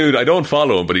 I've this dude, I don't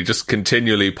follow him, but he just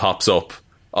continually pops up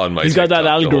on my TikTok. He's got that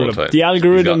algorithm. The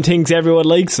algorithm thinks everyone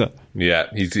likes it. Yeah,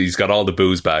 he's got all the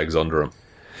booze bags under him.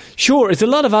 Sure, it's a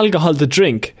lot of alcohol to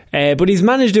drink, but he's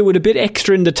managed it with a bit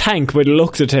extra in the tank by the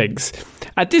looks of things.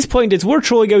 At this point, it's worth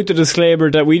throwing out the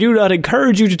disclaimer that we do not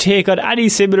encourage you to take on any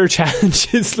similar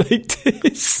challenges like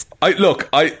this.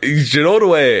 You know the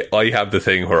way I have the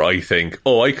thing where I think,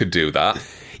 I could do that?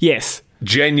 Yes.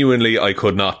 Genuinely, I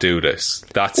could not do this.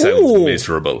 That sounds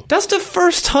miserable. That's the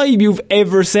first time you've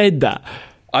ever said that.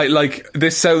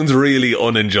 This sounds really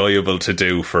unenjoyable to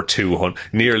do for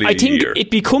nearly a year. I think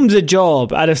it becomes a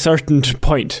job at a certain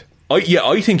point.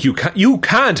 I think you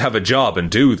can't have a job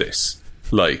and do this.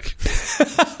 Like,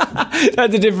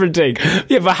 that's a different thing.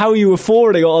 Yeah, but how are you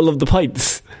affording all of the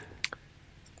pints?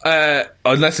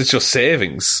 Unless it's just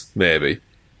savings, maybe.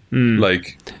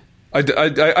 Like,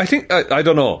 I think I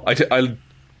don't know. I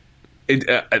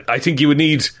think you would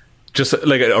need just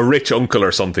like a rich uncle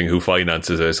or something who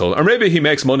finances this whole, or maybe he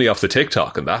makes money off the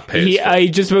TikTok and that pays. I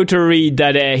just about to read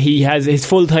that he has his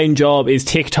full-time job is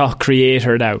TikTok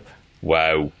creator now.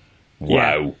 Wow.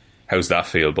 Yeah. How's that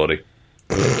feel, buddy?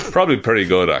 Probably pretty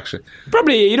good, actually.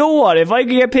 Probably. You know what? If I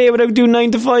could get paid without doing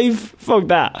 9 to 5, fuck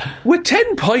that. With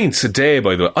 10 pints a day,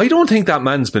 by the way, I don't think that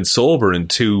man's been sober in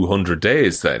 200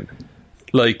 days. Then,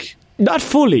 like, not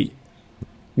fully.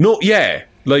 No, yeah,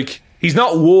 like he's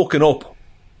not woken up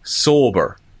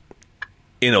sober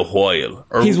in a while.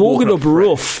 Or he's woken up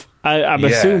rough. I'm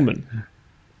assuming.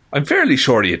 I'm fairly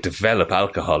sure he'd develop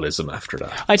alcoholism after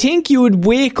that. I think you would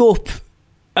wake up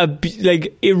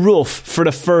rough for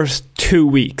the first 2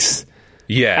 weeks.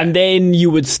 Yeah. And then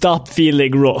you would stop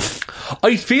feeling rough.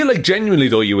 I feel like genuinely,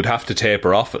 though, you would have to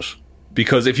taper off it.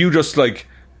 Because if you just, like,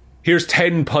 here's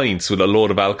 10 pints with a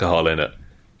load of alcohol in it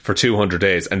for 200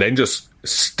 days and then just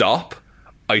stop,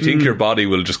 I think your body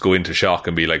will just go into shock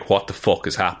and be like, what the fuck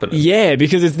is happening? Yeah,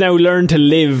 because it's now learned to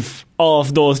live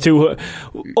off those two.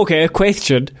 Okay, a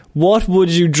question. What would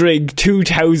you drink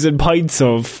 2,000 pints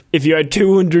of if you had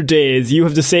 200 days? You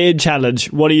have the same challenge.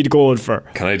 What are you going for?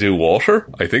 Can I do water?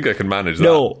 I think I can manage that.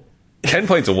 No. 10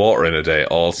 pints of water in a day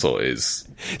also is...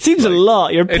 Seems like, a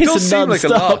lot. You're pissing non-stop. It does seem like a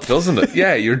lot, doesn't it?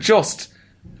 Yeah, you're just...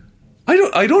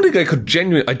 I don't think I could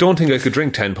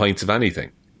drink 10 pints of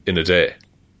anything in a day.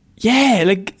 Yeah,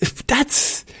 like,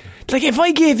 that's... Like, if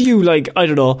I gave you, like, I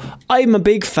don't know, I'm a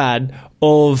big fan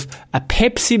of a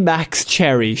Pepsi Max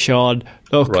cherry, Sean.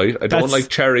 Look, right, I don't like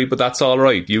cherry, but that's all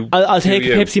right. I'll take a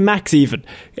Pepsi Max even.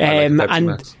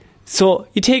 Max. So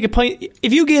you take a pint.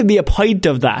 If you gave me a pint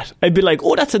of that, I'd be like,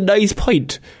 oh, that's a nice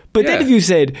pint. But then if you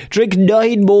said, drink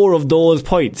 9 more of those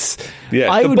pints,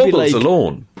 I would be like,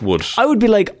 alone would. I would be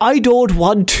like, I don't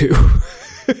want to.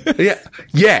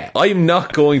 Yeah, I'm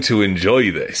not going to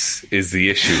enjoy this, is the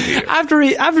issue here. After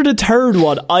the third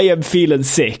one, I am feeling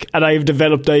sick, and I've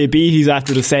developed diabetes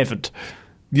after the 7th.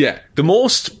 Yeah,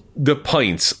 the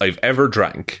pints I've ever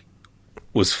drank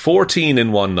was 14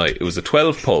 in one night. It was a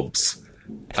 12 pubs,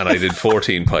 and I did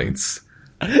 14 pints.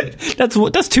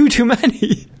 That's too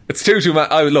many. It's too many.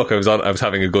 I was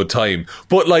having a good time,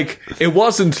 but like it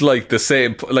wasn't like the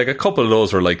same. Like a couple of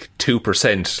those were like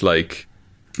 2%, like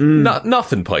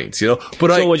nothing pints, you know.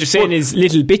 But so what you're saying is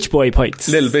little bitch boy pints.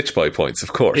 Little bitch boy pints,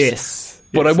 of course. Yes.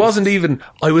 But I wasn't even.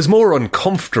 I was more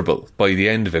uncomfortable by the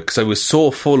end of it because I was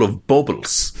so full of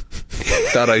bubbles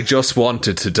that I just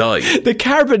wanted to die. The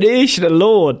carbonation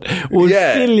alone would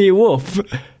fill you up.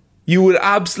 You would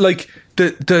like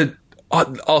the.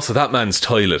 Also, that man's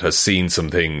toilet has seen some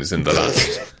things in the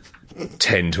last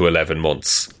 10 to 11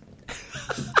 months.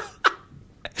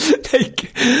 Like,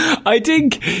 I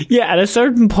think, at a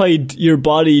certain point, your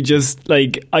body just,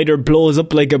 like, either blows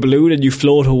up like a balloon and you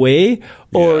float away,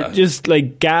 or just,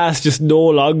 like, gas just no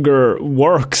longer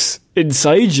works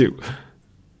inside you.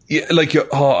 Yeah, like,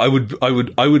 I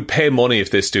would pay money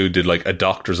if this dude did, like, a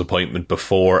doctor's appointment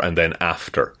before and then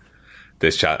after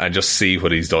this chat and just see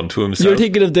what he's done to himself. You're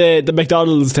thinking of the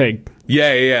McDonald's thing.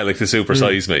 Yeah, like the Super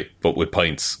Size Me, but with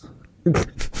pints.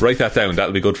 Write that down,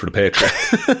 that'll be good for the Patreon.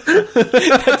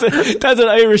 that's an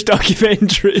Irish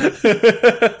documentary.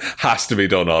 Has to be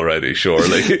done already,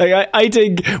 surely. Like, I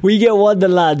think we get one of the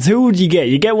lads. Who would you get?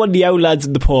 You get one of the out lads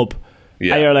in the pub.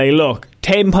 Yeah. And you're like, look,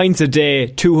 10 pints a day,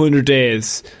 200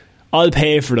 days, I'll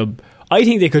pay for them. I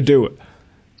think they could do it.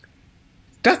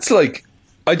 That's like,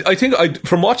 I think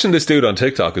from watching this dude on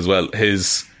TikTok as well,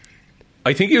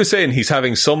 I think he was saying he's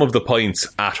having some of the pints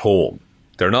at home.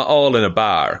 They're not all in a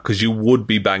bar because you would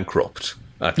be bankrupt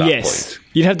at that point.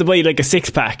 You'd have to buy like a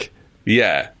 6-pack.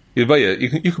 Yeah, you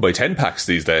can buy 10 packs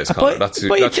these days, Conor. That's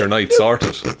your night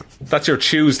sorted. That's your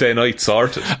Tuesday night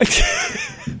sorted.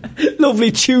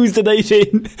 Lovely Tuesday night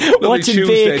in. Lovely watching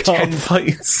Tuesday, Bake 10 Off.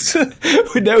 pints.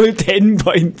 Now 10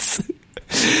 pints.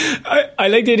 I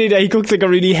like the idea that he cooks like a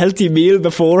really healthy meal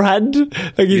beforehand.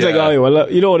 Like he's like, oh well,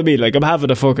 you know what I mean, like I'm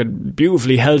having a fucking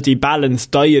beautifully healthy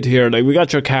balanced diet here. Like we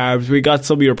got your carbs, we got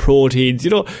some of your proteins,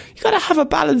 you know, you gotta have a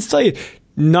balanced diet.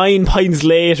 9 pints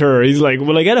later he's like,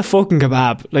 well I get a fucking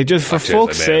kebab, like just for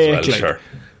fuck's sake, well, like, sure.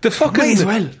 The fucking might as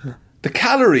well. The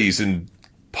calories in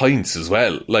pints as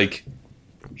well, like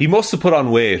he must have put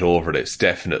on weight over this,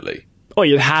 definitely. Oh,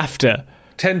 you'd have to.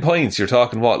 10 pints, you're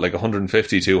talking what, like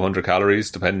 150, 200 calories,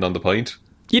 depending on the pint?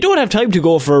 You don't have time to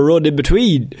go for a run in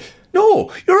between.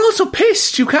 No, you're also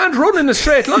pissed. You can't run in a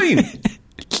straight line.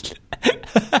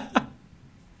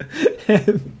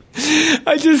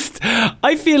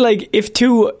 I feel like if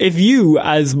you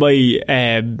as my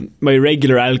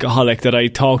regular alcoholic that I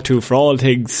talk to for all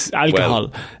things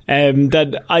alcohol,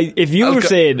 if you were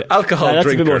saying alcohol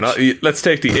drinker, let's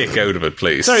take the ick out of it,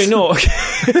 please. Sorry, no.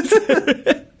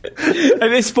 I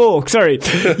misspoke. Sorry,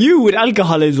 you with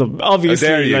alcoholism, obviously.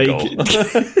 There you go.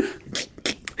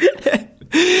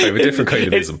 I have a different kind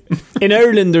of ism. In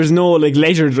Ireland, there's no like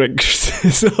leisure drinkers,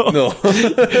 so no.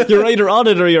 You're either on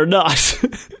it or you're not.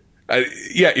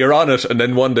 You're on it, and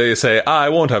then one day you say, I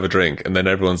won't have a drink, and then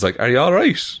everyone's like, are you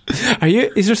alright?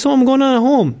 Is there something going on at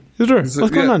home? Is there?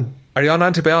 What's going on? Are you on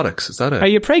antibiotics? Is that it? Are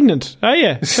you pregnant? Are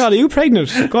you? God, are you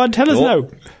pregnant? Go on, tell us now.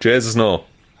 Jesus, no.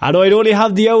 I know I'd only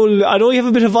have I'd only have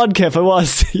a bit of vodka if I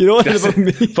was. You know what about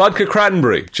me? Vodka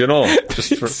cranberry, do you know?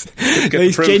 Just for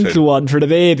nice gentle one for the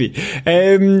baby.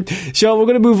 Sean, we're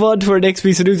going to move on to our next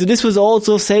piece of news. And this was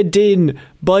also sent in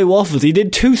by Waffles. He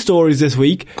did 2 stories this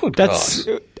week. Good God.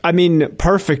 I mean,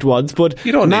 perfect ones, but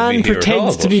man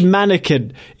pretends to be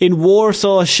mannequin in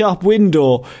Warsaw shop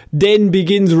window, then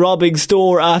begins robbing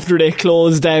store after they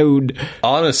close down.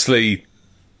 Honestly,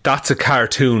 that's a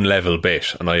cartoon level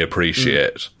bit, and I appreciate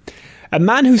it. A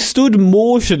man who stood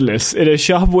motionless in a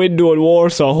shop window in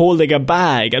Warsaw holding a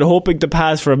bag and hoping to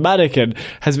pass for a mannequin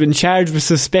has been charged with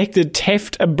suspected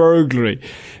theft and burglary.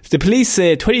 The police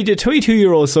say the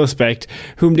 22-year-old suspect,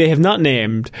 whom they have not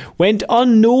named, went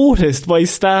unnoticed by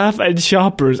staff and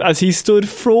shoppers as he stood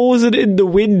frozen in the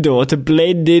window to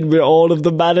blend in with all of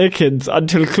the mannequins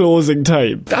until closing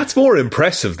time. That's more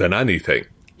impressive than anything.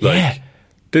 Yeah.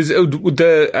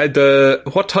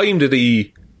 What time did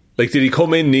he... Like, did he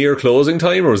come in near closing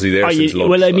time, or was he there since lunch?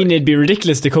 Well, I mean, it'd be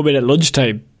ridiculous to come in at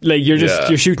lunchtime. Like, you're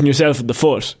shooting yourself in the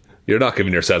foot. You're not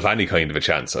giving yourself any kind of a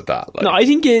chance at that. Like. No, I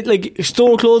think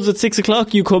store closes at 6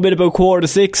 o'clock. You come in about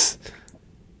 5:45.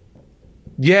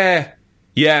 Yeah,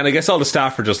 and I guess all the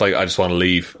staff are just like, I just want to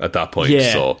leave at that point.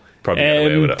 So probably get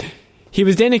away with it. He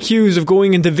was then accused of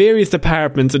going into various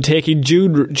departments and taking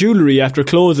jewellery after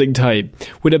closing time.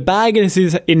 With a bag in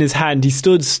his hand, he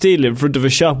stood still in front of a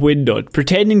shop window,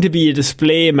 pretending to be a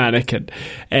display mannequin.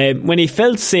 When he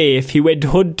felt safe, he went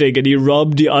hunting and he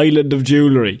robbed the island of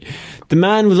jewellery. The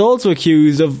man was also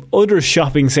accused of other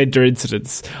shopping centre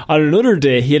incidents. On another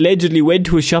day, he allegedly went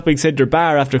to a shopping centre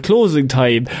bar after closing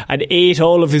time and ate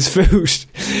all of his food.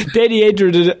 Then he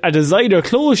entered a designer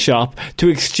clothes shop to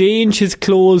exchange his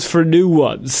clothes for new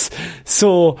ones.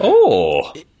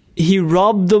 So, he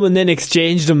robbed them and then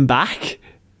exchanged them back?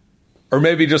 Or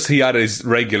maybe just he had his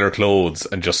regular clothes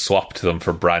and just swapped them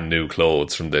for brand new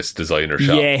clothes from this designer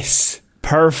shop. Yes.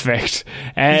 Perfect.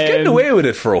 He's getting away with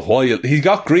it for a while. He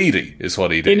got greedy, is what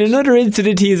he did. In another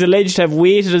incident, he is alleged to have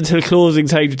waited until closing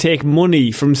time to take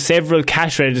money from several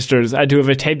cash registers and to have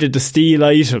attempted to steal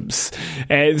items.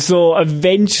 So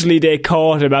eventually they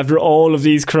caught him after all of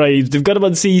these crimes. They've got him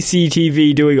on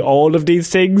CCTV doing all of these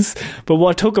things, but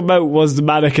what took him out was the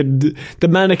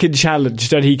mannequin challenge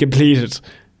that he completed.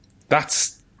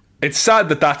 It's sad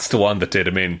that that's the one that did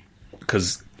him in,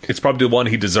 because it's probably the one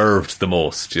he deserved the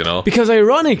most, you know? Because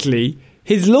ironically,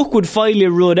 his luck would finally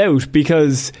run out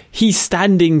because he's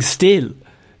standing still.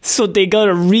 So they got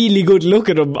a really good look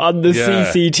at him on the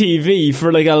CCTV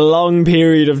for like a long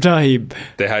period of time.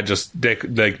 They had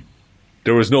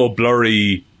there was no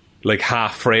blurry like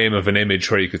half frame of an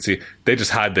image where you could see. They just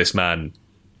had this man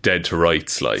dead to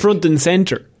rights, like front and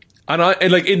centre. And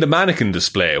like in the mannequin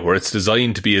display where it's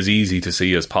designed to be as easy to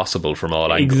see as possible from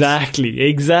all angles.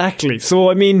 Exactly.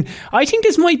 So, I mean, I think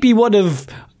this might be one of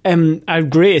our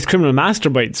greatest criminal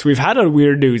masterminds we've had on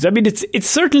Weird News. I mean, it's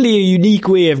certainly a unique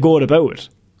way of going about it.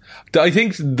 I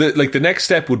think the next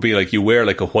step would be like you wear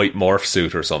like a white morph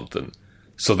suit or something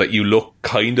so that you look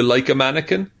kind of like a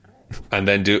mannequin, and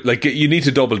then you need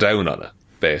to double down on it,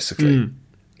 basically.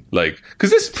 Like,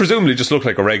 because this presumably just looked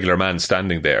like a regular man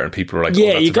standing there, and people were like,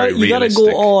 "Yeah, you got to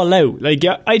go all out." Like,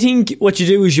 I think what you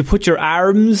do is you put your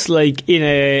arms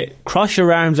cross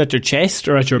your arms at your chest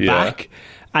or at your back,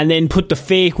 and then put the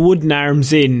fake wooden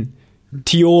arms in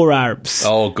to your arms.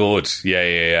 Oh, good,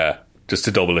 yeah, just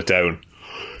to double it down.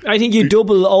 I think you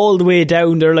double all the way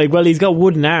down. They're like, well, he's got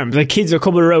wooden arms. Like, kids are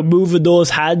coming around moving those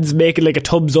hands, making like a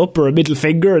thumbs up or a middle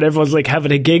finger, and everyone's like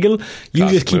having a giggle. You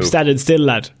just keep standing still,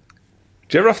 lad.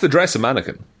 Do you ever have to dress a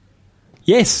mannequin?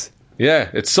 Yes. Yeah,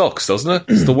 it sucks, doesn't it?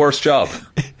 It's the worst job.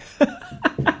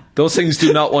 Those things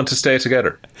do not want to stay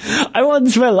together. I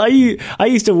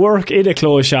used to work in a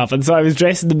clothes shop, and so I was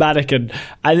dressing the mannequin,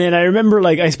 and then I remember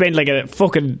I spent like a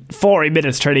fucking 40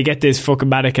 minutes trying to get this fucking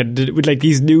mannequin with like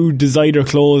these new designer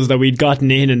clothes that we'd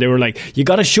gotten in, and they were like, you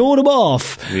gotta show them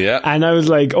off. Yeah. And I was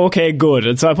like, okay, good.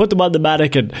 And so I put them on the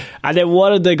mannequin, and then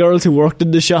one of the girls who worked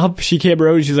in the shop, she came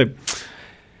around and she was like,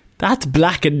 that's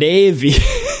black and navy.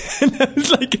 And I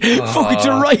was like, fuck it,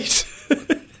 you're right.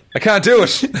 I can't do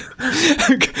it.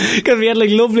 Because we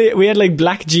had like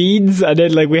black jeans, and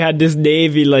then like we had this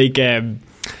navy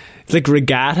it's like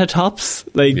regatta tops,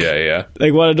 like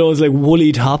one of those like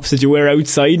woolly tops that you wear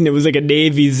outside, and it was like a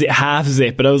navy half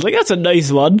zip, and I was like, that's a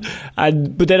nice one.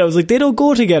 But then I was like, they don't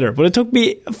go together. But it took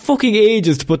me fucking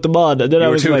ages to put them on, and then I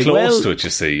was like, too close to it.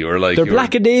 You see, you were like, they're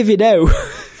black and navy now.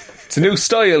 It's a new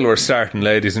style we're starting,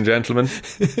 ladies and gentlemen.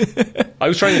 I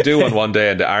was trying to do one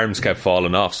day and the arms kept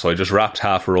falling off, so I just wrapped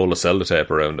half a roll of sellotape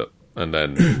around it and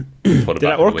then put it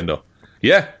back in the window.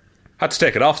 Yeah. Had to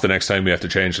take it off the next time we had to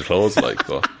change the clothes.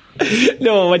 But.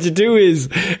 No, what you do is,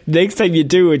 next time you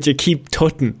do it, you keep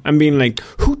tutting and being like,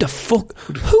 who the fuck?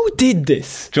 Who did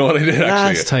this? Do you know what I did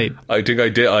last time? I think I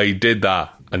did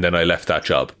that, and then I left that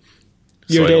job.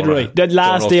 You're dead right. That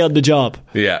last day on the job.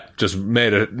 Yeah, just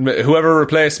made it. Whoever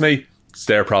replaced me, it's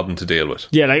their problem to deal with.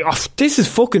 Yeah, like, this is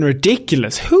fucking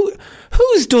ridiculous.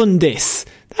 Who's done this?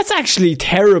 That's actually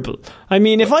terrible. I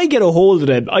mean, if I get a hold of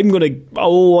them, I'm gonna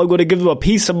give them a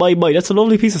piece of my mind. That's a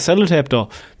lovely piece of sellotape, though.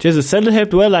 Jesus,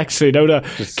 sellotape well, actually. Now,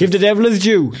 give the devil his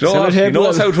due. He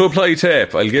knows how to apply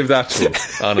tape. I'll give that to him,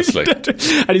 honestly.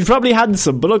 And he's probably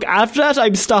handsome. But look, after that,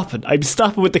 I'm stopping. I'm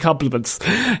stopping with the compliments.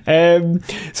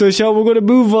 So, Sean, we're going to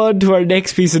move on to our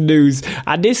next piece of news.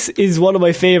 And this is one of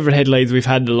my favourite headlines we've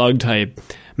had in a long time.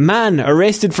 Man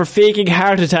arrested for faking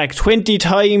heart attack 20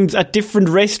 times at different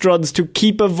restaurants to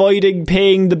keep avoiding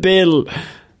paying the bill.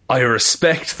 I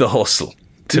respect the hustle,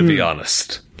 to be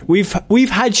honest. We've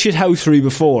had shithousery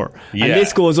before, and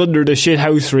this goes under the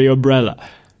shithousery umbrella.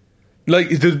 Like,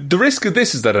 the risk of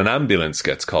this is that an ambulance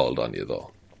gets called on you,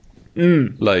 though.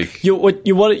 Like, you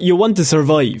want to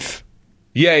survive.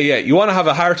 Yeah. You want to have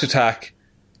a heart attack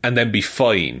and then be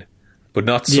fine, but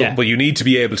not so. Yeah. But you need to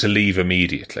be able to leave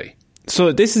immediately.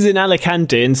 So this is in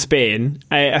Alicante in Spain.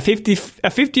 A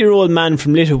 50-year-old man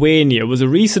from Lithuania was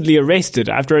recently arrested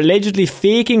after allegedly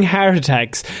faking heart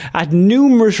attacks at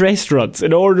numerous restaurants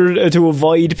in order to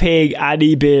avoid paying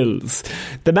any bills.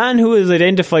 The man, who is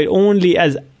identified only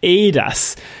as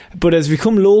Adas, but has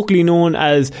become locally known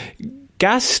as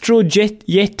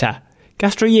Gastroyeta,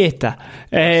 has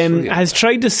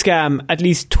tried to scam at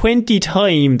least 20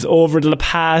 times over the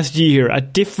past year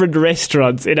at different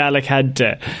restaurants in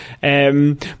Alicante.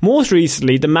 Most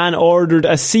recently, the man ordered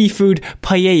a seafood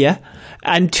paella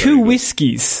and 2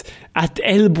 whiskies at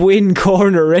El Buen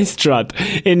Corner restaurant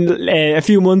a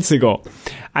few months ago.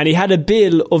 And he had a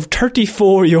bill of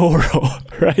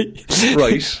 €34, right?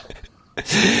 Right.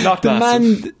 Not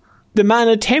massive. The man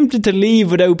attempted to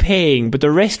leave without paying, but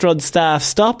the restaurant staff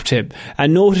stopped him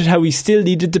and noted how he still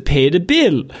needed to pay the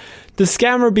bill. The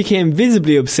scammer became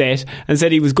visibly upset and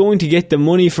said he was going to get the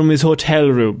money from his hotel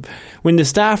room. When the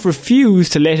staff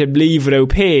refused to let him leave without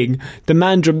paying, the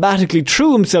man dramatically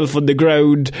threw himself on the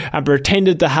ground and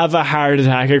pretended to have a heart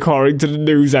attack, according to the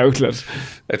news outlet.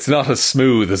 It's not as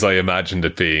smooth as I imagined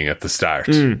it being at the start.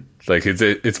 Like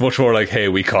it's much more like, hey,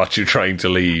 we caught you trying to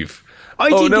leave. I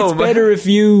think it's better if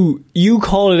you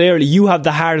call it early. You have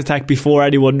the heart attack before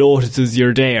anyone notices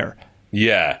you're there.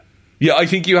 Yeah. Yeah, I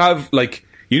think you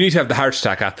need to have the heart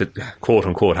attack at the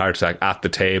quote-unquote heart attack at the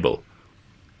table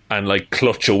and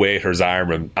clutch a waiter's arm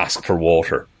and ask for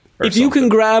water. If you can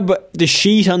grab the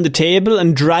sheet on the table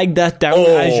and drag that down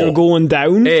as you're going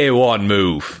down. A1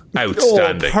 move.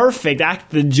 Outstanding. Oh, perfect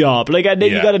acting job. And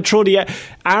then you got to throw the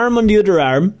arm on the other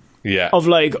arm. Yeah. Of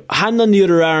hand on the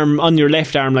other arm, on your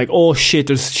left arm, oh shit,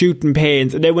 there's shooting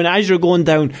pains. And then as you're going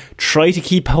down, try to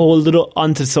keep holding it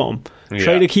onto something. Yeah.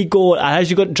 Try to keep going. And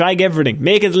as you go, drag everything.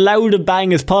 Make as loud a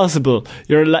bang as possible.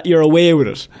 You're away with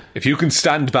it. If you can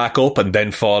stand back up and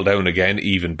then fall down again,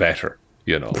 even better,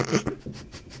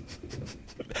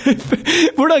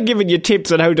 We're not giving you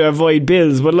tips on how to avoid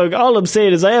bills, but all I'm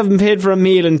saying is I haven't paid for a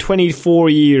meal in 24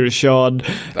 years, Sean.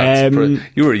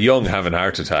 You were young having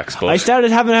heart attacks, but I started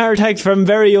having heart attacks from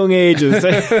very young ages.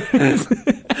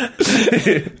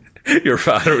 Your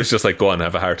father was just go on,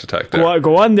 have a heart attack there.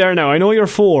 Go on there now. I know you're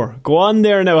 4. Go on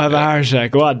there now, have a heart attack.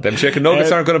 Go on. Them chicken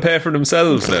nuggets aren't going to pay for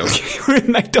themselves now. You're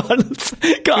in McDonald's.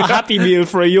 Got a Happy Meal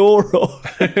for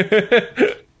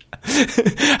 €1.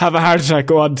 Have a heart attack,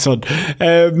 go on, son.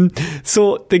 Not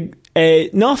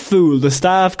fooled, the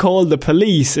staff called the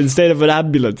police instead of an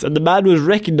ambulance, and the man was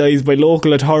recognised by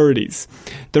local authorities.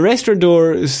 The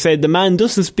restaurateur said the man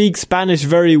doesn't speak Spanish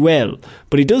very well,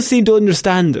 but he does seem to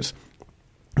understand it.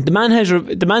 The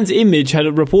man's image had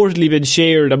reportedly been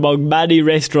shared among many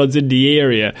restaurants in the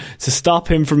area to stop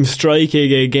him from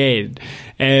striking again.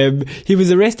 He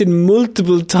was arrested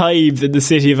multiple times in the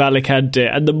city of Alicante,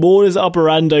 and the modus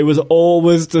operandi was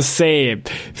always the same: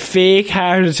 fake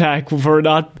heart attack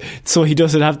so he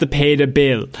doesn't have to pay the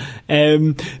bill.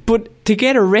 But to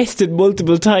get arrested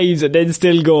multiple times and then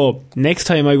still go, next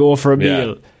time I go for a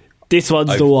meal, this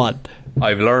one's the one.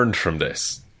 I've learned from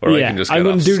this. Or I can just I'm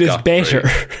going to do this better.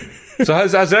 So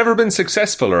has it ever been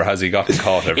successful, or has he gotten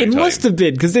caught every time? It must have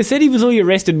been, because they said he was only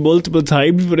arrested multiple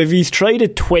times, but if he's tried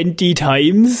it 20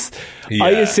 times,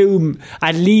 I assume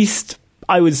at least,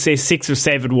 I would say 6 or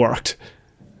 7 worked.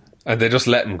 And they just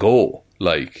let him go.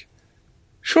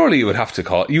 Surely you would have to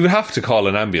call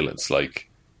an ambulance.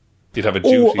 You'd have a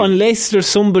duty. Oh, unless there's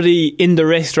somebody in the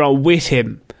restaurant with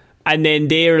him, and then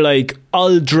they're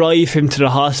I'll drive him to the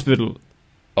hospital.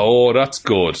 Oh, that's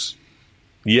good.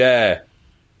 Yeah.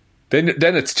 Then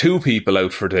it's 2 people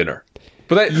out for dinner.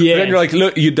 But then you're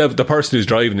look, the person who's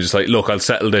driving is just look, I'll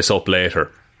settle this up later.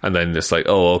 And then it's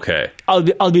oh, okay.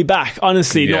 I'll be back.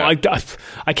 Honestly, no, I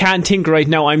can't think right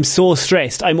now. I'm so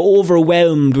stressed. I'm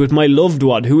overwhelmed with my loved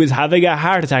one who is having a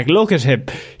heart attack. Look at him.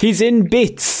 He's in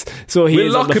bits. So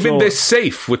we'll lock him in this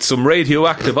safe with some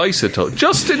radioactive isotope,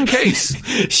 just in case.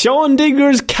 Sean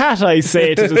Dinger's cat, I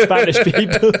say to the Spanish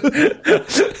people.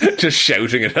 Just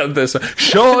shouting it at this.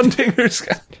 Sean Dinger's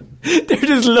cat. They're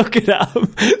just looking at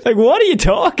him what are you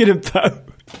talking about?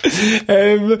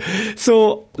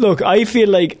 So look, I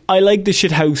feel I like the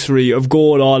shithousery of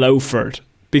going all out for it,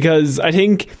 because I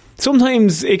think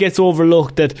sometimes it gets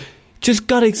overlooked that just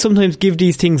gotta sometimes give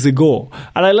these things a go.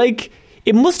 And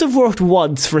it must have worked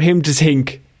once for him to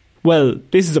think, well,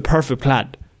 this is a perfect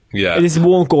plan. Yeah, this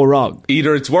won't go wrong.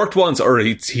 Either it's worked once, or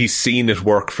he's seen it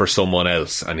work for someone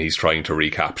else and he's trying to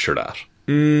recapture that.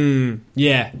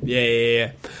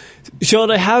 Yeah.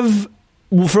 Should I have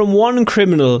from one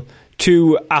criminal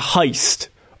to a heist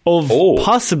of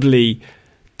possibly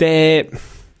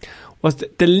was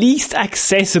the least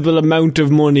accessible amount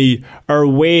of money or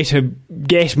way to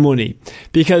get money,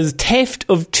 because theft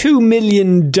of 2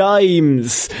 million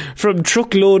dimes from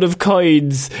truckload of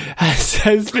coins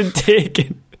has been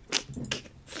taken.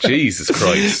 Jesus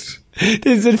Christ.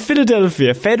 This is in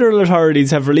Philadelphia. Federal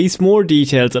authorities have released more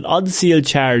details on unsealed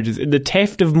charges in the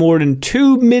theft of more than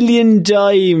 2 million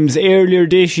dimes earlier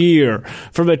this year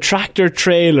from a tractor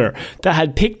trailer that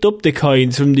had picked up the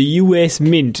coins from the US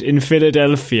Mint in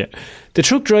Philadelphia. The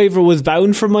truck driver was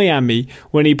bound for Miami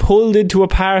when he pulled into a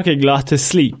parking lot to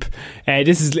sleep.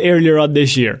 This is earlier on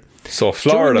this year. So a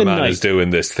Florida man is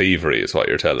doing this thievery, is what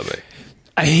you're telling me.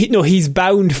 No, he's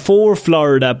bound for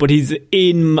Florida, but he's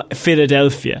in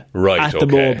Philadelphia at the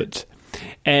moment.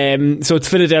 So it's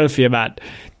Philadelphia, man.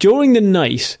 During the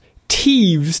night,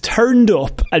 thieves turned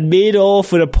up and made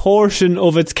off with a portion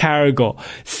of its cargo.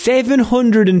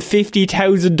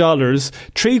 $750,000,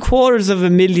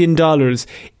 $750,000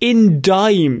 in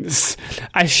dimes.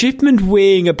 A shipment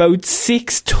weighing about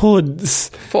 6 tons.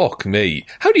 Fuck me.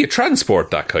 How do you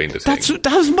transport that kind of thing?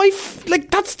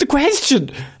 That's the question.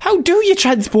 How do you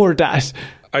transport that?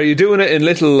 Are you doing it in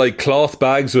little like cloth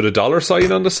bags with a dollar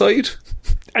sign on the side?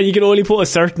 And you can only put a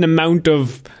certain amount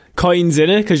of coins in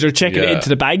it because you're checking it into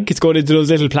the bank. It's going into those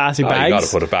little plastic bags. You got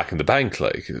to put it back in the bank,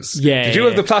 like. Did you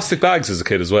have the plastic bags as a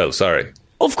kid as well? Sorry.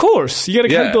 Of course, you got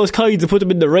to count those coins and put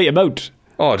them in the right amount.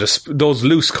 Oh, just those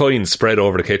loose coins spread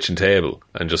over the kitchen table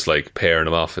and just like pairing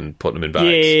them off and putting them in bags.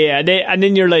 Yeah, and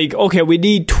then you're like, okay, we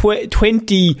need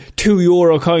 22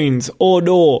 euro coins. Oh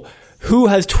no. Who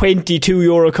has 22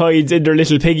 euro coins in their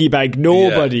little piggy bank?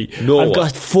 Nobody. No I've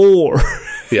got 4.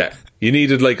 Yeah. You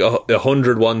needed like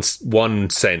 101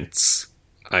 cents,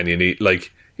 and you need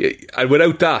like, and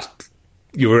without that,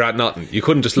 you were at nothing. You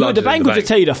couldn't just lodge it in the bank. The bank would just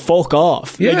tell you to fuck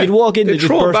off. Yeah. Like you'd walk in, they'd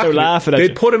just burst out laughing at you.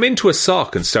 They'd put them into a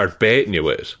sock and start baiting you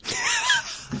with it.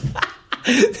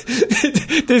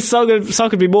 This sock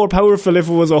would be more powerful if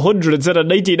it was 100 instead of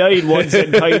 99 1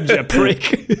 cent coins, you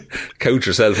prick. Count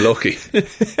yourself lucky.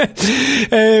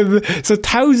 So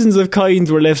thousands of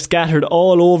coins were left scattered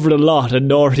all over the lot in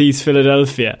northeast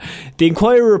Philadelphia. The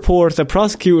Inquirer reports that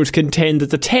prosecutors contend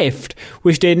that the theft,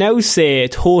 which they now say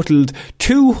totaled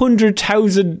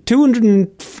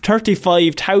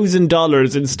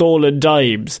 $235,000 in stolen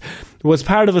dimes, was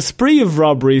part of a spree of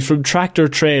robberies from tractor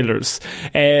trailers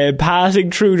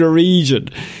passing through the region.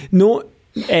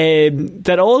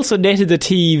 That also netted the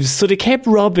thieves, so they kept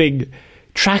robbing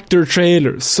tractor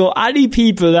trailers. So any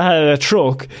people that had a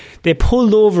truck, they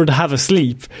pulled over to have a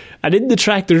sleep, and in the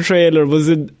tractor trailer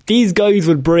these guys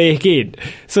would break in.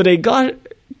 So they got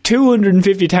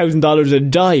 $250,000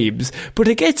 in dimes, but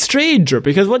it gets stranger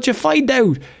because once you find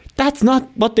out that's not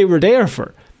what they were there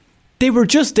for. They were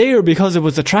just there because it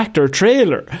was a tractor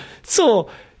trailer. So,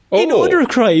 in other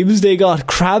crimes, they got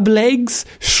crab legs,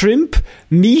 shrimp,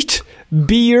 meat,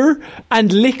 beer,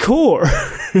 and liquor.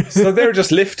 So they're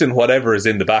just lifting whatever is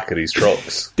in the back of these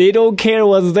trucks. They don't care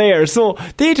what's there. So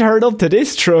they turn up to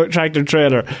this tractor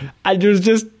trailer, and there's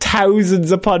just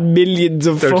thousands upon millions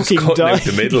of fucking dimes. They're just cutting out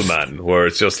the middleman, where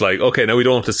it's just like, okay, now we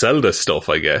don't have to sell this stuff,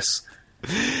 I guess.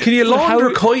 Can you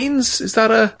launder coins? Is that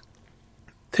a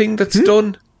thing that's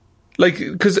done? Like,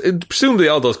 because presumably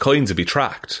all those coins would be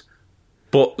tracked.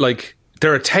 But, like,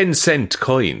 they're a 10-cent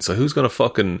coin, so who's going to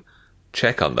fucking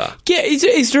check on that? Yeah,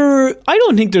 is there... I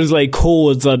don't think there's, like,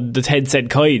 codes on the 10-cent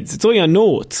coins. It's only on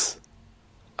notes.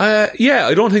 Yeah,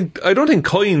 I don't think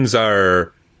coins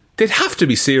are... They'd have to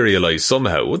be serialised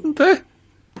somehow, wouldn't they?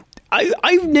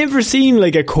 I've never seen,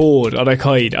 like, a code on a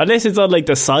coin. Unless it's on, like,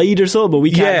 the side or so, but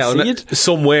we can't see it.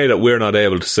 Some way that we're not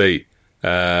able to see.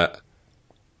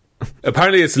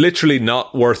 Apparently it's literally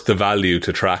not worth the value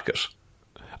to track it.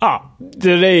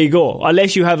 There you go.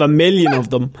 Unless you have 1 million of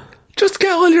them. Just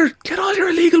get all your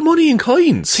illegal money in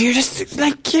coins. So you're just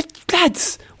like,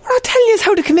 lads, we're not telling you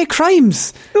how to commit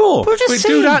crimes. No, we're just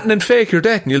saying, do that and then fake your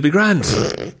debt and you'll be grand.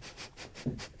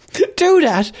 Do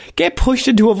that, get pushed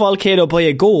into a volcano by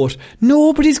a goat.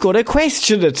 Nobody's going to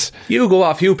question it. You go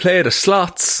off, you play the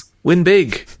slots, win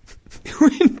big.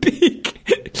 Win big.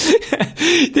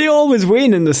 They always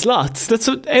win in the slots. That's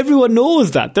what everyone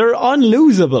knows. That they're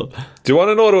unlosable. Do you want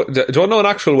to know an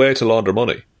actual way to launder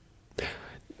money?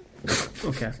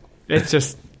 Okay, it's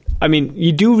just. I mean,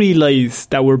 you do realise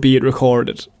that we're being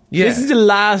recorded. Yeah. This is the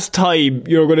last time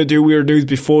you're going to do weird news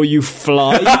before you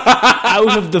fly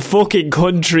out of the fucking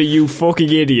country, you fucking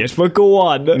idiot. But go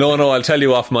on. No, I'll tell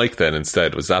you off mic then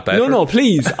instead. Was that better? No,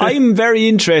 please. I'm very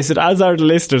interested, as are the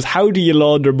listeners. How do you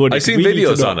launder money? I've seen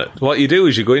videos on it. What you do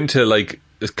is you go into like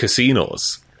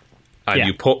casinos and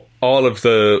you put all of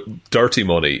the dirty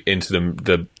money into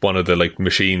the one of the like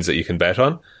machines that you can bet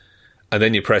on. and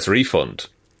then you press refund,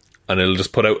 and it'll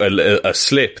just put out a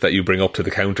slip that you bring up to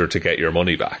the counter to get your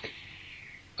money back.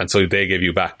 And so they give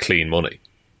you back clean money.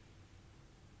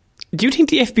 Do you think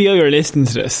the FBI are listening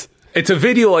to this? It's a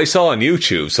video I saw on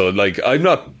YouTube, so like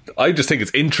I just think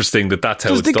it's interesting that's how it's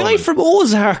done. Does the guy from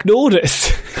Ozark know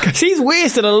this? Because he's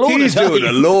wasting a load of time. He's doing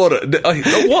a load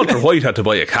of... Walter White had to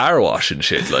buy a car wash and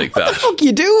shit like that. What the fuck are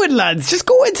you doing, lads? Just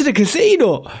go into the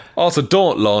casino. Also,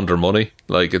 don't launder money.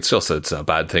 Like, it's a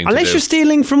bad thing to do. Unless you're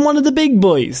stealing from one of the big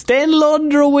boys. Then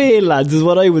launder away, lads, is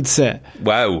what I would say.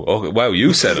 Wow. Oh, wow,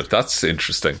 you said it. That's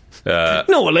interesting.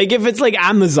 No, like, if it's like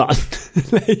Amazon.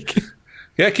 like...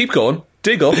 Yeah, keep going.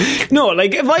 Dig up. No,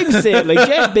 like if I'm saying, like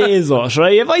Jeff Bezos,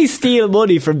 right? If I steal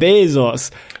money from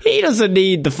Bezos, he doesn't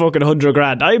need the fucking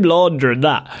 $100,000. I'm laundering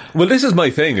that. Well, this is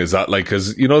my thing, is that like,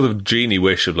 because you know the genie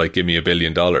wish of like, give me $1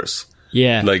 billion.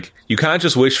 Yeah. Like, you can't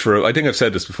just wish for, I think I've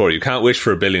said this before, you can't wish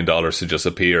for $1 billion to just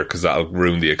appear because that'll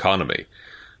ruin the economy.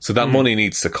 So that money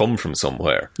needs to come from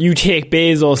somewhere. You take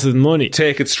Bezos' money.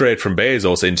 Take it straight from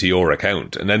Bezos into your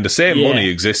account. And then the same money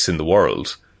exists in the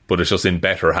world, but it's just in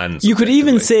better hands. You could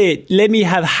even say, let me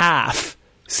have half,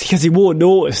 because he won't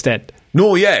notice that.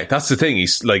 No, yeah, that's the thing.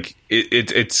 He's like,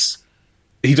 it's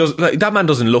he does, like, that man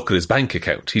doesn't look at his bank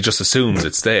account. He just assumes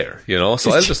it's there, you know?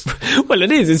 So I'll just... Well,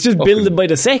 it is. It's just building by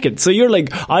the second. So you're like,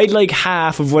 I'd like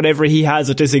half of whatever he has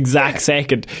at this exact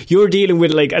second. You're dealing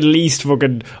with like at least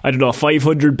fucking, I don't know,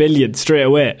 500 billion straight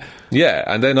away. Yeah,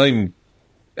 and then I'm...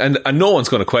 And no one's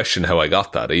going to question how I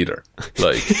got that either.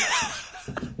 Like...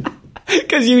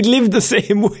 Because you'd live the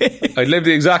same way. I'd live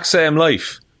the exact same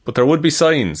life. But there would be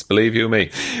signs, believe you me.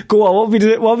 Go on, what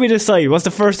would be the sign? What's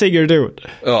the first thing you're doing?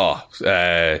 Oh,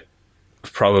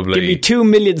 probably... Give me 2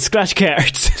 million scratch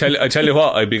cards. I tell you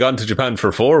what, I'd be gone to Japan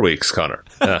for 4 weeks, Connor.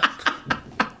 Yeah.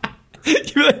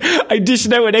 I dish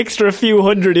out an extra few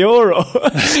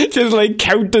 €100. Just like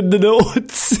counting the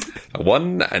notes.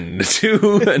 1 and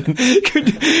 2 and...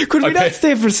 Could we not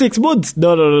stay for 6 months?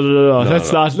 No.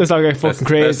 Let's not get fucking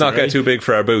crazy. Let's not get too big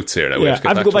for our boots here. Now. Yeah, I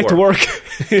have to go back to work.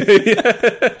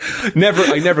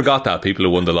 I never got that. People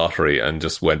who won the lottery and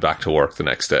just went back to work the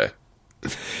next day.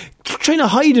 Trying to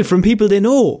hide it from people they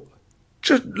know.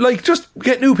 Just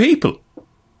get new people.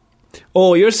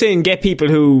 Oh, you're saying get people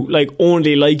who like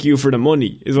only like you for the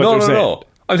money is what you're saying? No.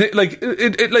 I think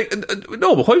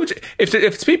no, but why would you, if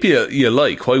it's people you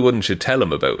like, why wouldn't you tell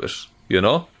them about it? You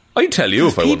know, I'd tell you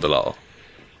if I won the lotto.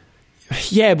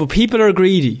 Yeah, but people are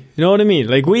greedy. You know what I mean?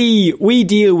 Like we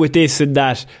deal with this and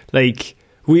that. Like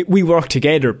we work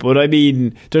together. But I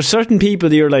mean, there's certain people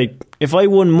that you're like, if I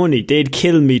won money, they'd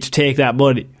kill me to take that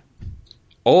money.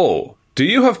 Oh, do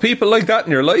you have people like that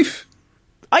in your life?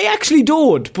 I actually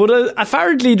don't, but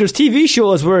apparently there's TV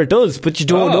shows where it does, but you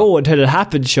don't know until it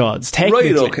happens, Sean.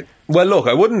 Technically. Right, okay. Well, look,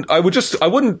 I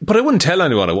wouldn't tell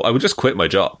anyone. I would just quit my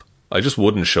job. I just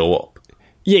wouldn't show up.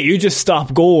 Yeah, you just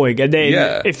stop going, and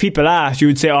then if people ask, you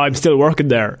would say, "Oh, I'm still working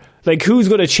there." Like, who's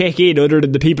going to check in other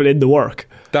than the people in the work?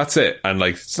 That's it, and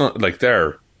like, it's not like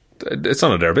it's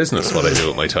none of their business what I do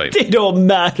with my time. They don't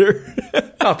matter.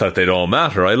 Not that they don't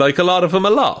matter. I like a lot of them a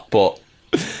lot, but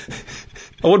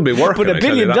I wouldn't be working. But $1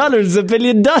 billion is $1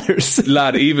 billion.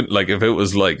 Lad, even like if it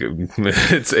was like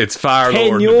it's far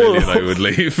lower than €10, $1 billion, I would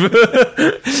leave.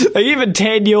 Like even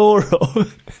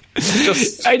 €10.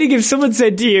 I think if someone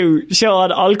said to you,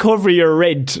 Sean, I'll cover your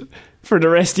rent for the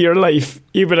rest of your life,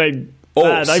 you'd be like,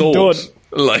 man, I'm done.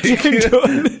 Like, I'm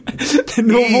done.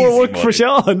 No more work for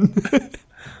Sean.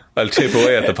 I'll tip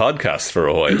away at the podcast for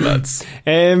a while, lads.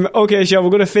 Okay, Sean, we're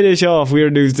going to finish off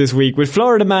weird news this week with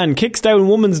Florida man kicks down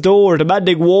woman's door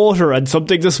demanding water and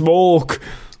something to smoke.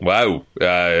 Wow.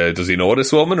 Does he know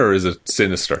this woman or is it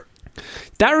sinister?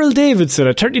 Daryl Davidson,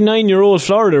 a 39-year-old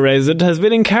Florida resident, has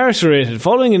been incarcerated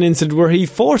following an incident where he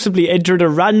forcibly entered a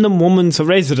random woman's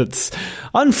residence.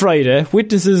 On Friday,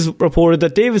 witnesses reported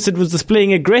that Davidson was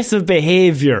displaying aggressive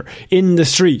behaviour in the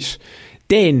street.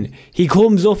 Then he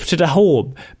comes up to the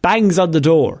home, bangs on the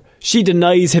door. She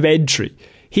denies him entry.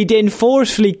 He then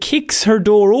forcefully kicks her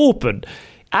door open.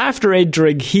 After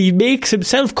entering, he makes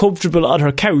himself comfortable on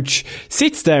her couch,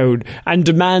 sits down and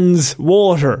demands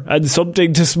water and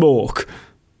something to smoke.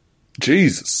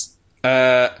 Jesus.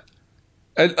 Like,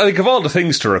 of all the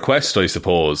things to request, I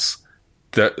suppose,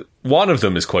 that one of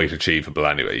them is quite achievable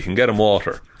anyway. You can get him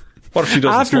water. What if she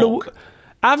doesn't smoke?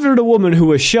 After the woman, who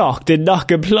was shocked, did not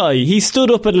comply, he stood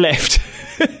up and left.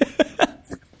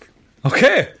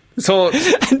 Okay. So,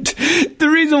 and the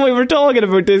reason why we're talking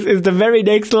about this is the very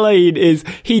next line is,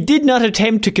 he did not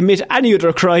attempt to commit any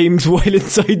other crimes while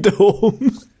inside the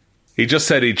home. He just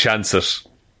said he'd chance it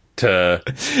to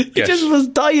He just was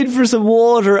dying for some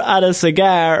water and a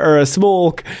cigar or a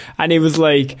smoke, and he was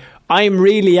like, I'm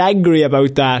really angry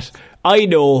about that. I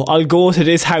know, I'll go to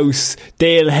this house,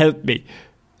 they'll help me.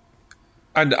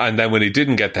 And then when he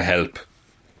didn't get the help,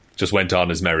 just went on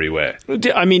his merry way.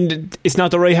 I mean, it's not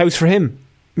the right house for him.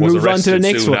 Was Move on to the arrested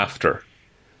next soon one. after.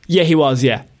 Yeah, he was,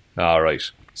 yeah. All right.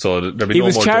 So there'll be He no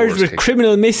was more charged doors with kicked.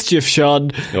 criminal mischief,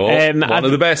 Sean. No, one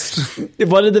of the best.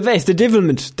 One of the best. The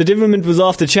devilment was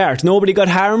off the chart. Nobody got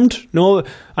harmed. No,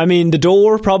 I mean, the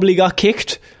door probably got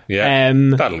kicked. Yeah,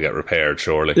 that'll get repaired,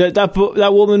 surely.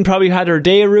 That woman probably had her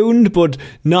day ruined, but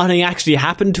nothing actually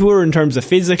happened to her in terms of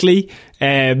physically.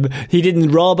 He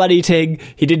didn't rob anything.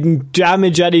 He didn't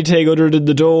damage anything other than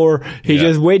the door. He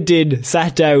just went in,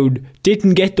 sat down,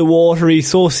 didn't get the water he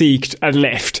so seeked, and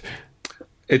left.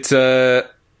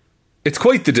 It's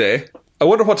quite the day. I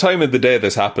wonder what time of the day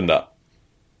this happened at.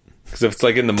 Because if it's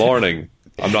like in the morning,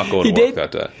 I'm not going to work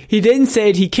that day. He then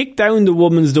said he kicked down the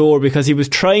woman's door because he was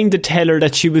trying to tell her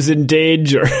that she was in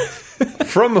danger.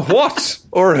 From what?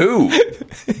 Or who?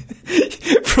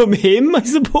 From him, I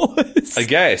suppose. I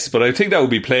guess, but I think that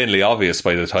would be plainly obvious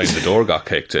by the time the door got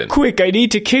kicked in. Quick, I need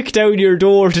to kick down your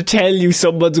door to tell you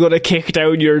someone's going to kick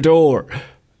down your door.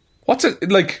 What's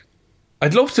it like?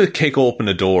 I'd love to kick open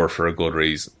a door for a good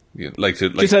reason.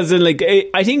 Just as in, like,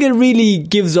 I think it really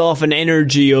gives off an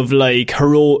energy of like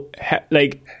heroic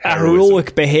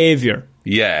behaviour.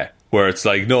 Yeah, where it's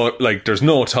like there's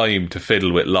no time to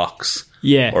fiddle with locks,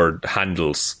 or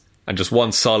handles, and just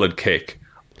one solid kick.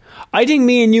 I think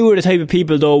me and you are the type of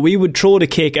people, though, we would throw the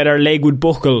kick and our leg would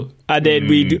buckle, and then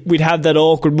we'd have that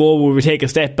awkward moment where we take a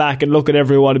step back and look at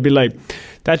everyone and be like,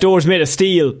 that door's made of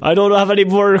steel. I don't have any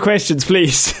more questions,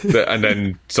 please. And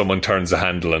then someone turns the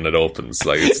handle and it opens.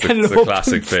 Like, it's the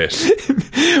classic bit.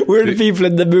 We're the people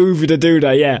in the movie to do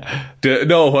that, yeah.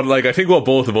 I think what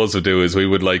both of us would do is we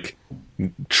would, like,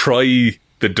 try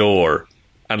the door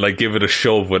and, like, give it a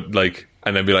shove with, like,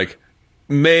 and then be like,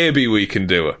 maybe we can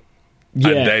do it.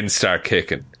 Yeah. And then start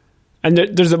kicking. And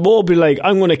there's a moment like,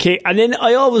 I'm going to kick. And then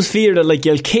I always fear that, like,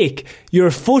 you'll kick, your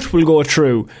foot will go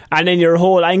through, and then your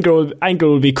whole ankle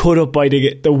will be cut up by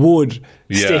the wood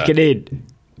sticking in.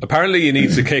 Apparently you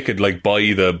need to kick it, like, by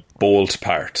the bolt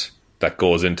part that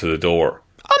goes into the door.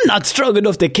 I'm not strong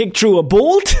enough to kick through a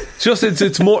bolt.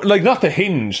 It's more, like, not the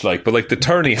hinge, like, but, like, the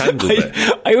turny handle bit.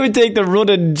 I would take the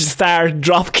running start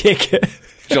drop kick.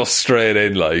 Just straight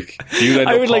in, like.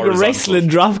 I would like a wrestling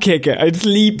drop kick it. I'd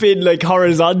leap in like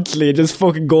horizontally and just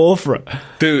fucking go for it.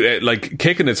 Dude, like,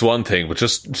 kicking it's one thing, but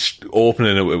just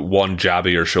opening it with one jab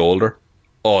of your shoulder.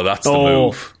 Oh, that's the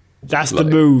move. That's the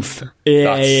move.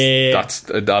 That's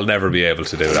I'll never be able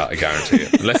to do that, I guarantee you.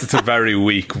 Unless it's a very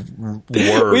weak worm.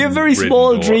 We have very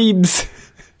small dreams.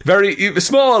 Very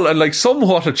small and like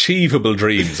somewhat achievable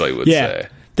dreams, I would say.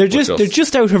 They're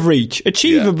just out of reach.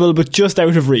 Achievable, but just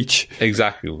out of reach.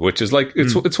 Exactly, which is like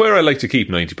it's where I like to keep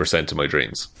 90% of my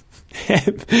dreams.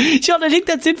 Sean, I think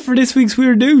that's it for this week's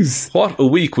Weird News. What a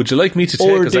week would you like me to take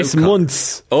or as this outcome?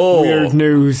 Month's Weird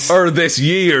News, or this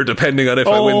year, depending on if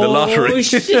I win the lottery. Oh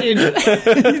shit!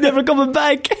 He's never coming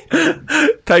back.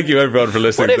 Thank you, everyone, for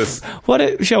listening to this. What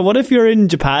if you're in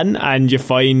Japan and you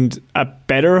find a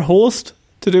better host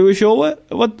to do a show with?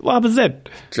 What happens then?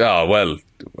 Oh well.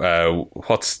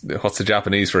 What's the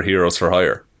Japanese for heroes for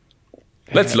hire?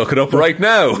 Let's look it up right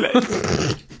now.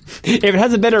 If it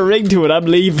has a better ring to it, I'm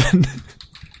leaving.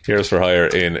 Heroes for hire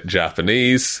in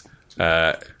Japanese.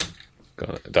 That's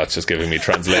just giving me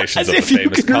translations of the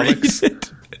famous comics.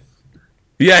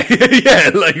 Yeah,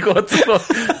 like what the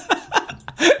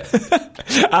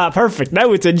fuck? Perfect.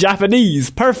 Now it's in Japanese.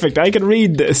 Perfect. I can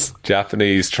read this.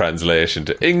 Japanese translation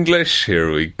to English.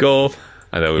 Here we go.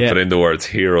 And then we put in the words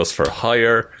heroes for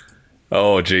hire.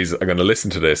 Oh, jeez. I'm going to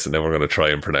listen to this and then we're going to try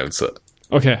and pronounce it.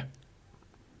 Okay.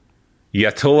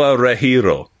 Yatoa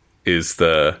Rehiro is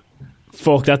the...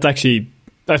 Fuck, that's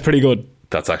pretty good.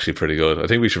 That's actually pretty good. I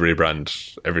think we should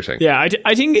rebrand everything. Yeah,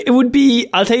 I think it would be...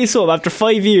 I'll tell you something. After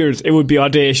 5 years, it would be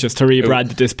audacious to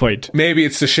rebrand at this point. Maybe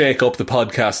it's to shake up the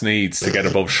podcast needs to get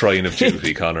above Shrine of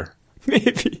Duty, Connor.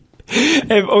 Maybe.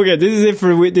 Okay, this is it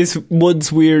for this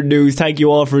month's Weird News. Thank you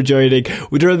all for joining.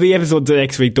 There will be episodes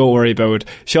next week, don't worry about it.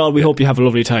 Sean, we hope you have a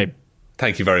lovely time.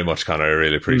 Thank you very much, Connor. I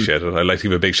really appreciate it. I'd like to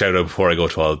give a big shout out before I go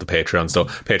to all the Patreons. So,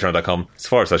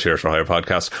 patreon.com/Heroes for Hire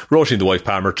podcast. Roisin the Wife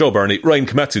Palmer, Joe Burney, Ryan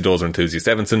Komatsu, Dozer Enthusiast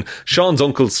Evanson, Sean's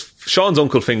Uncle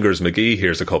Fingers McGee,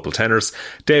 here's a couple tenors,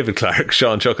 David Clark,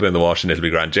 Sean Chuckett in the Wash, and it'll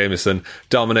be Grant Jameson,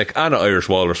 Dominic, Anna Irish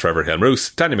Walrus, Trevor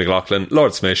Hilmroos, Danny McLaughlin,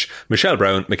 Lord Smith, Michelle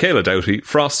Brown, Michaela Doughty,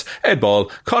 Frost, Ed Ball,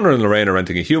 Connor and Lorraine are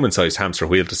renting a human-sized hamster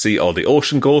wheel to see all the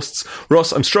ocean ghosts.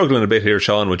 Russ, I'm struggling a bit here,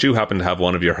 Sean. Would you happen to have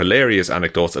one of your hilarious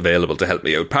anecdotes available to help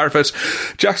me out. Parfit.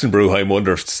 Jackson Bruheim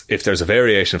wonders if there's a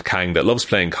variation of Kang that loves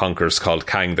playing conkers called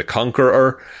Kang the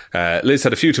Conqueror. Liz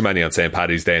had a few too many on St.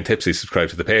 Paddy's Day and Tipsy subscribed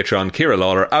to the Patreon. Kira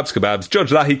Lawler, Abs Kebabs,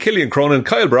 Judge Lahey, Killian Cronin,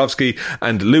 Kyle Borowski,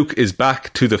 and Luke is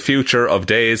back to the future of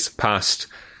days past.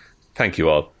 Thank you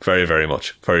all very, very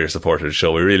much for your support of the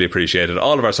show. We really appreciate it.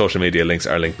 All of our social media links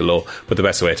are linked below, but the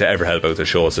best way to ever help out the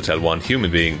show is to tell one human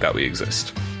being that we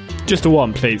exist. Just a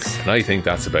one, please. And I think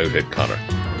that's about it, Connor.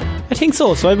 I think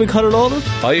so. So I've been Connor Lawler.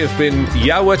 I have been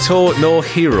Yawato no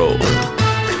Hero.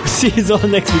 See you all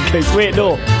next week, guys. Wait,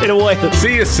 no, in a while.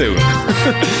 See you soon.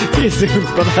 See you soon.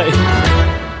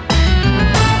 Bye-bye.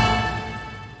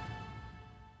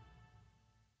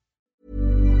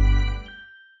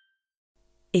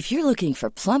 If you're looking for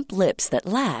plump lips that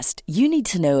last, you need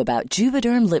to know about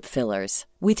Juvederm lip fillers.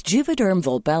 With Juvederm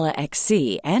Volbella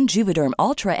XC and Juvederm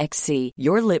Ultra XC,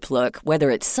 your lip look, whether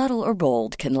it's subtle or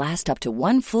bold, can last up to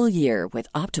 1 full year with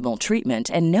optimal treatment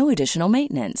and no additional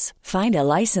maintenance. Find a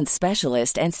licensed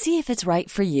specialist and see if it's right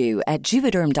for you at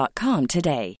Juvederm.com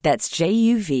today. That's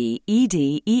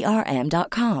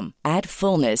JUVEDERM.com. Add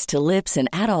fullness to lips in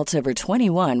adults over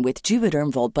 21 with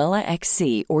Juvederm Volbella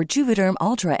XC or Juvederm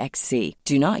Ultra XC.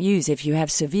 Do not use if you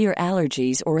have severe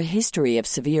allergies or a history of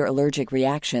severe allergic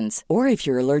reactions, or if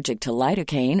you're allergic to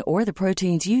lidocaine or the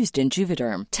proteins used in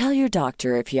Juvederm. Tell your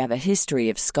doctor if you have a history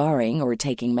of scarring or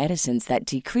taking medicines that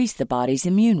decrease the body's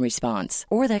immune response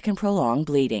or that can prolong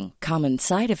bleeding. Common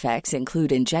side effects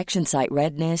include injection site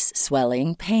redness,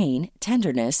 swelling, pain,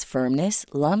 tenderness, firmness,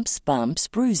 lumps, bumps,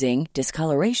 bruising,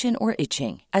 discoloration, or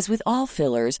itching. As with all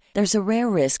fillers, there's a rare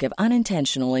risk of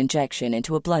unintentional injection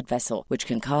into a blood vessel, which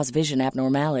can cause vision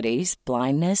abnormalities,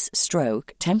 blindness,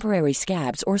 stroke, temporary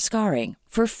scabs, or scarring.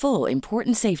 For full,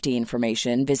 important safety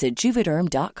information, visit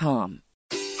Juvederm.com.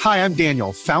 Hi, I'm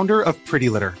Daniel, founder of Pretty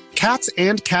Litter. Cats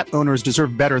and cat owners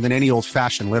deserve better than any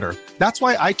old-fashioned litter. That's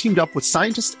why I teamed up with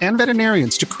scientists and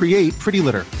veterinarians to create Pretty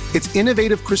Litter. Its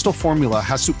innovative crystal formula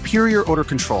has superior odor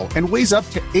control and weighs up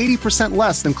to 80%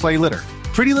 less than clay litter.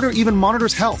 Pretty Litter even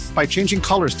monitors health by changing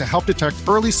colors to help detect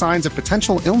early signs of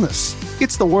potential illness.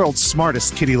 It's the world's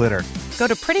smartest kitty litter. Go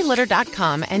to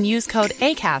prettylitter.com and use code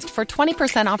ACAST for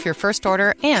 20% off your first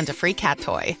order and a free cat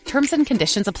toy. Terms and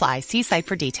conditions apply. See site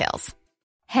for details.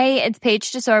 Hey, it's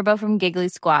Paige DeSorbo from Giggly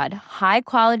Squad. High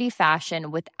quality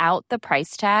fashion without the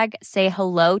price tag. Say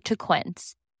hello to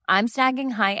Quince. I'm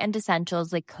snagging high-end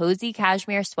essentials like cozy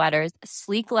cashmere sweaters,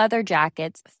 sleek leather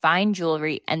jackets, fine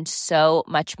jewelry, and so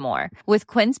much more. With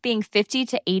Quince being 50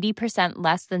 to 80%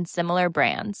 less than similar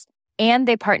brands. And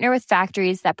they partner with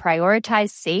factories that prioritize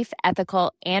safe,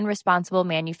 ethical, and responsible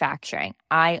manufacturing.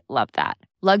 I love that.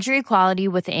 Luxury quality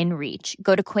within reach.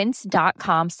 Go to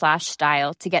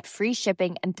quince.com/style to get free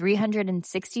shipping and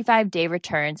 365-day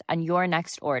returns on your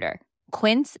next order.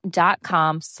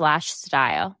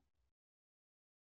 Quince.com/style.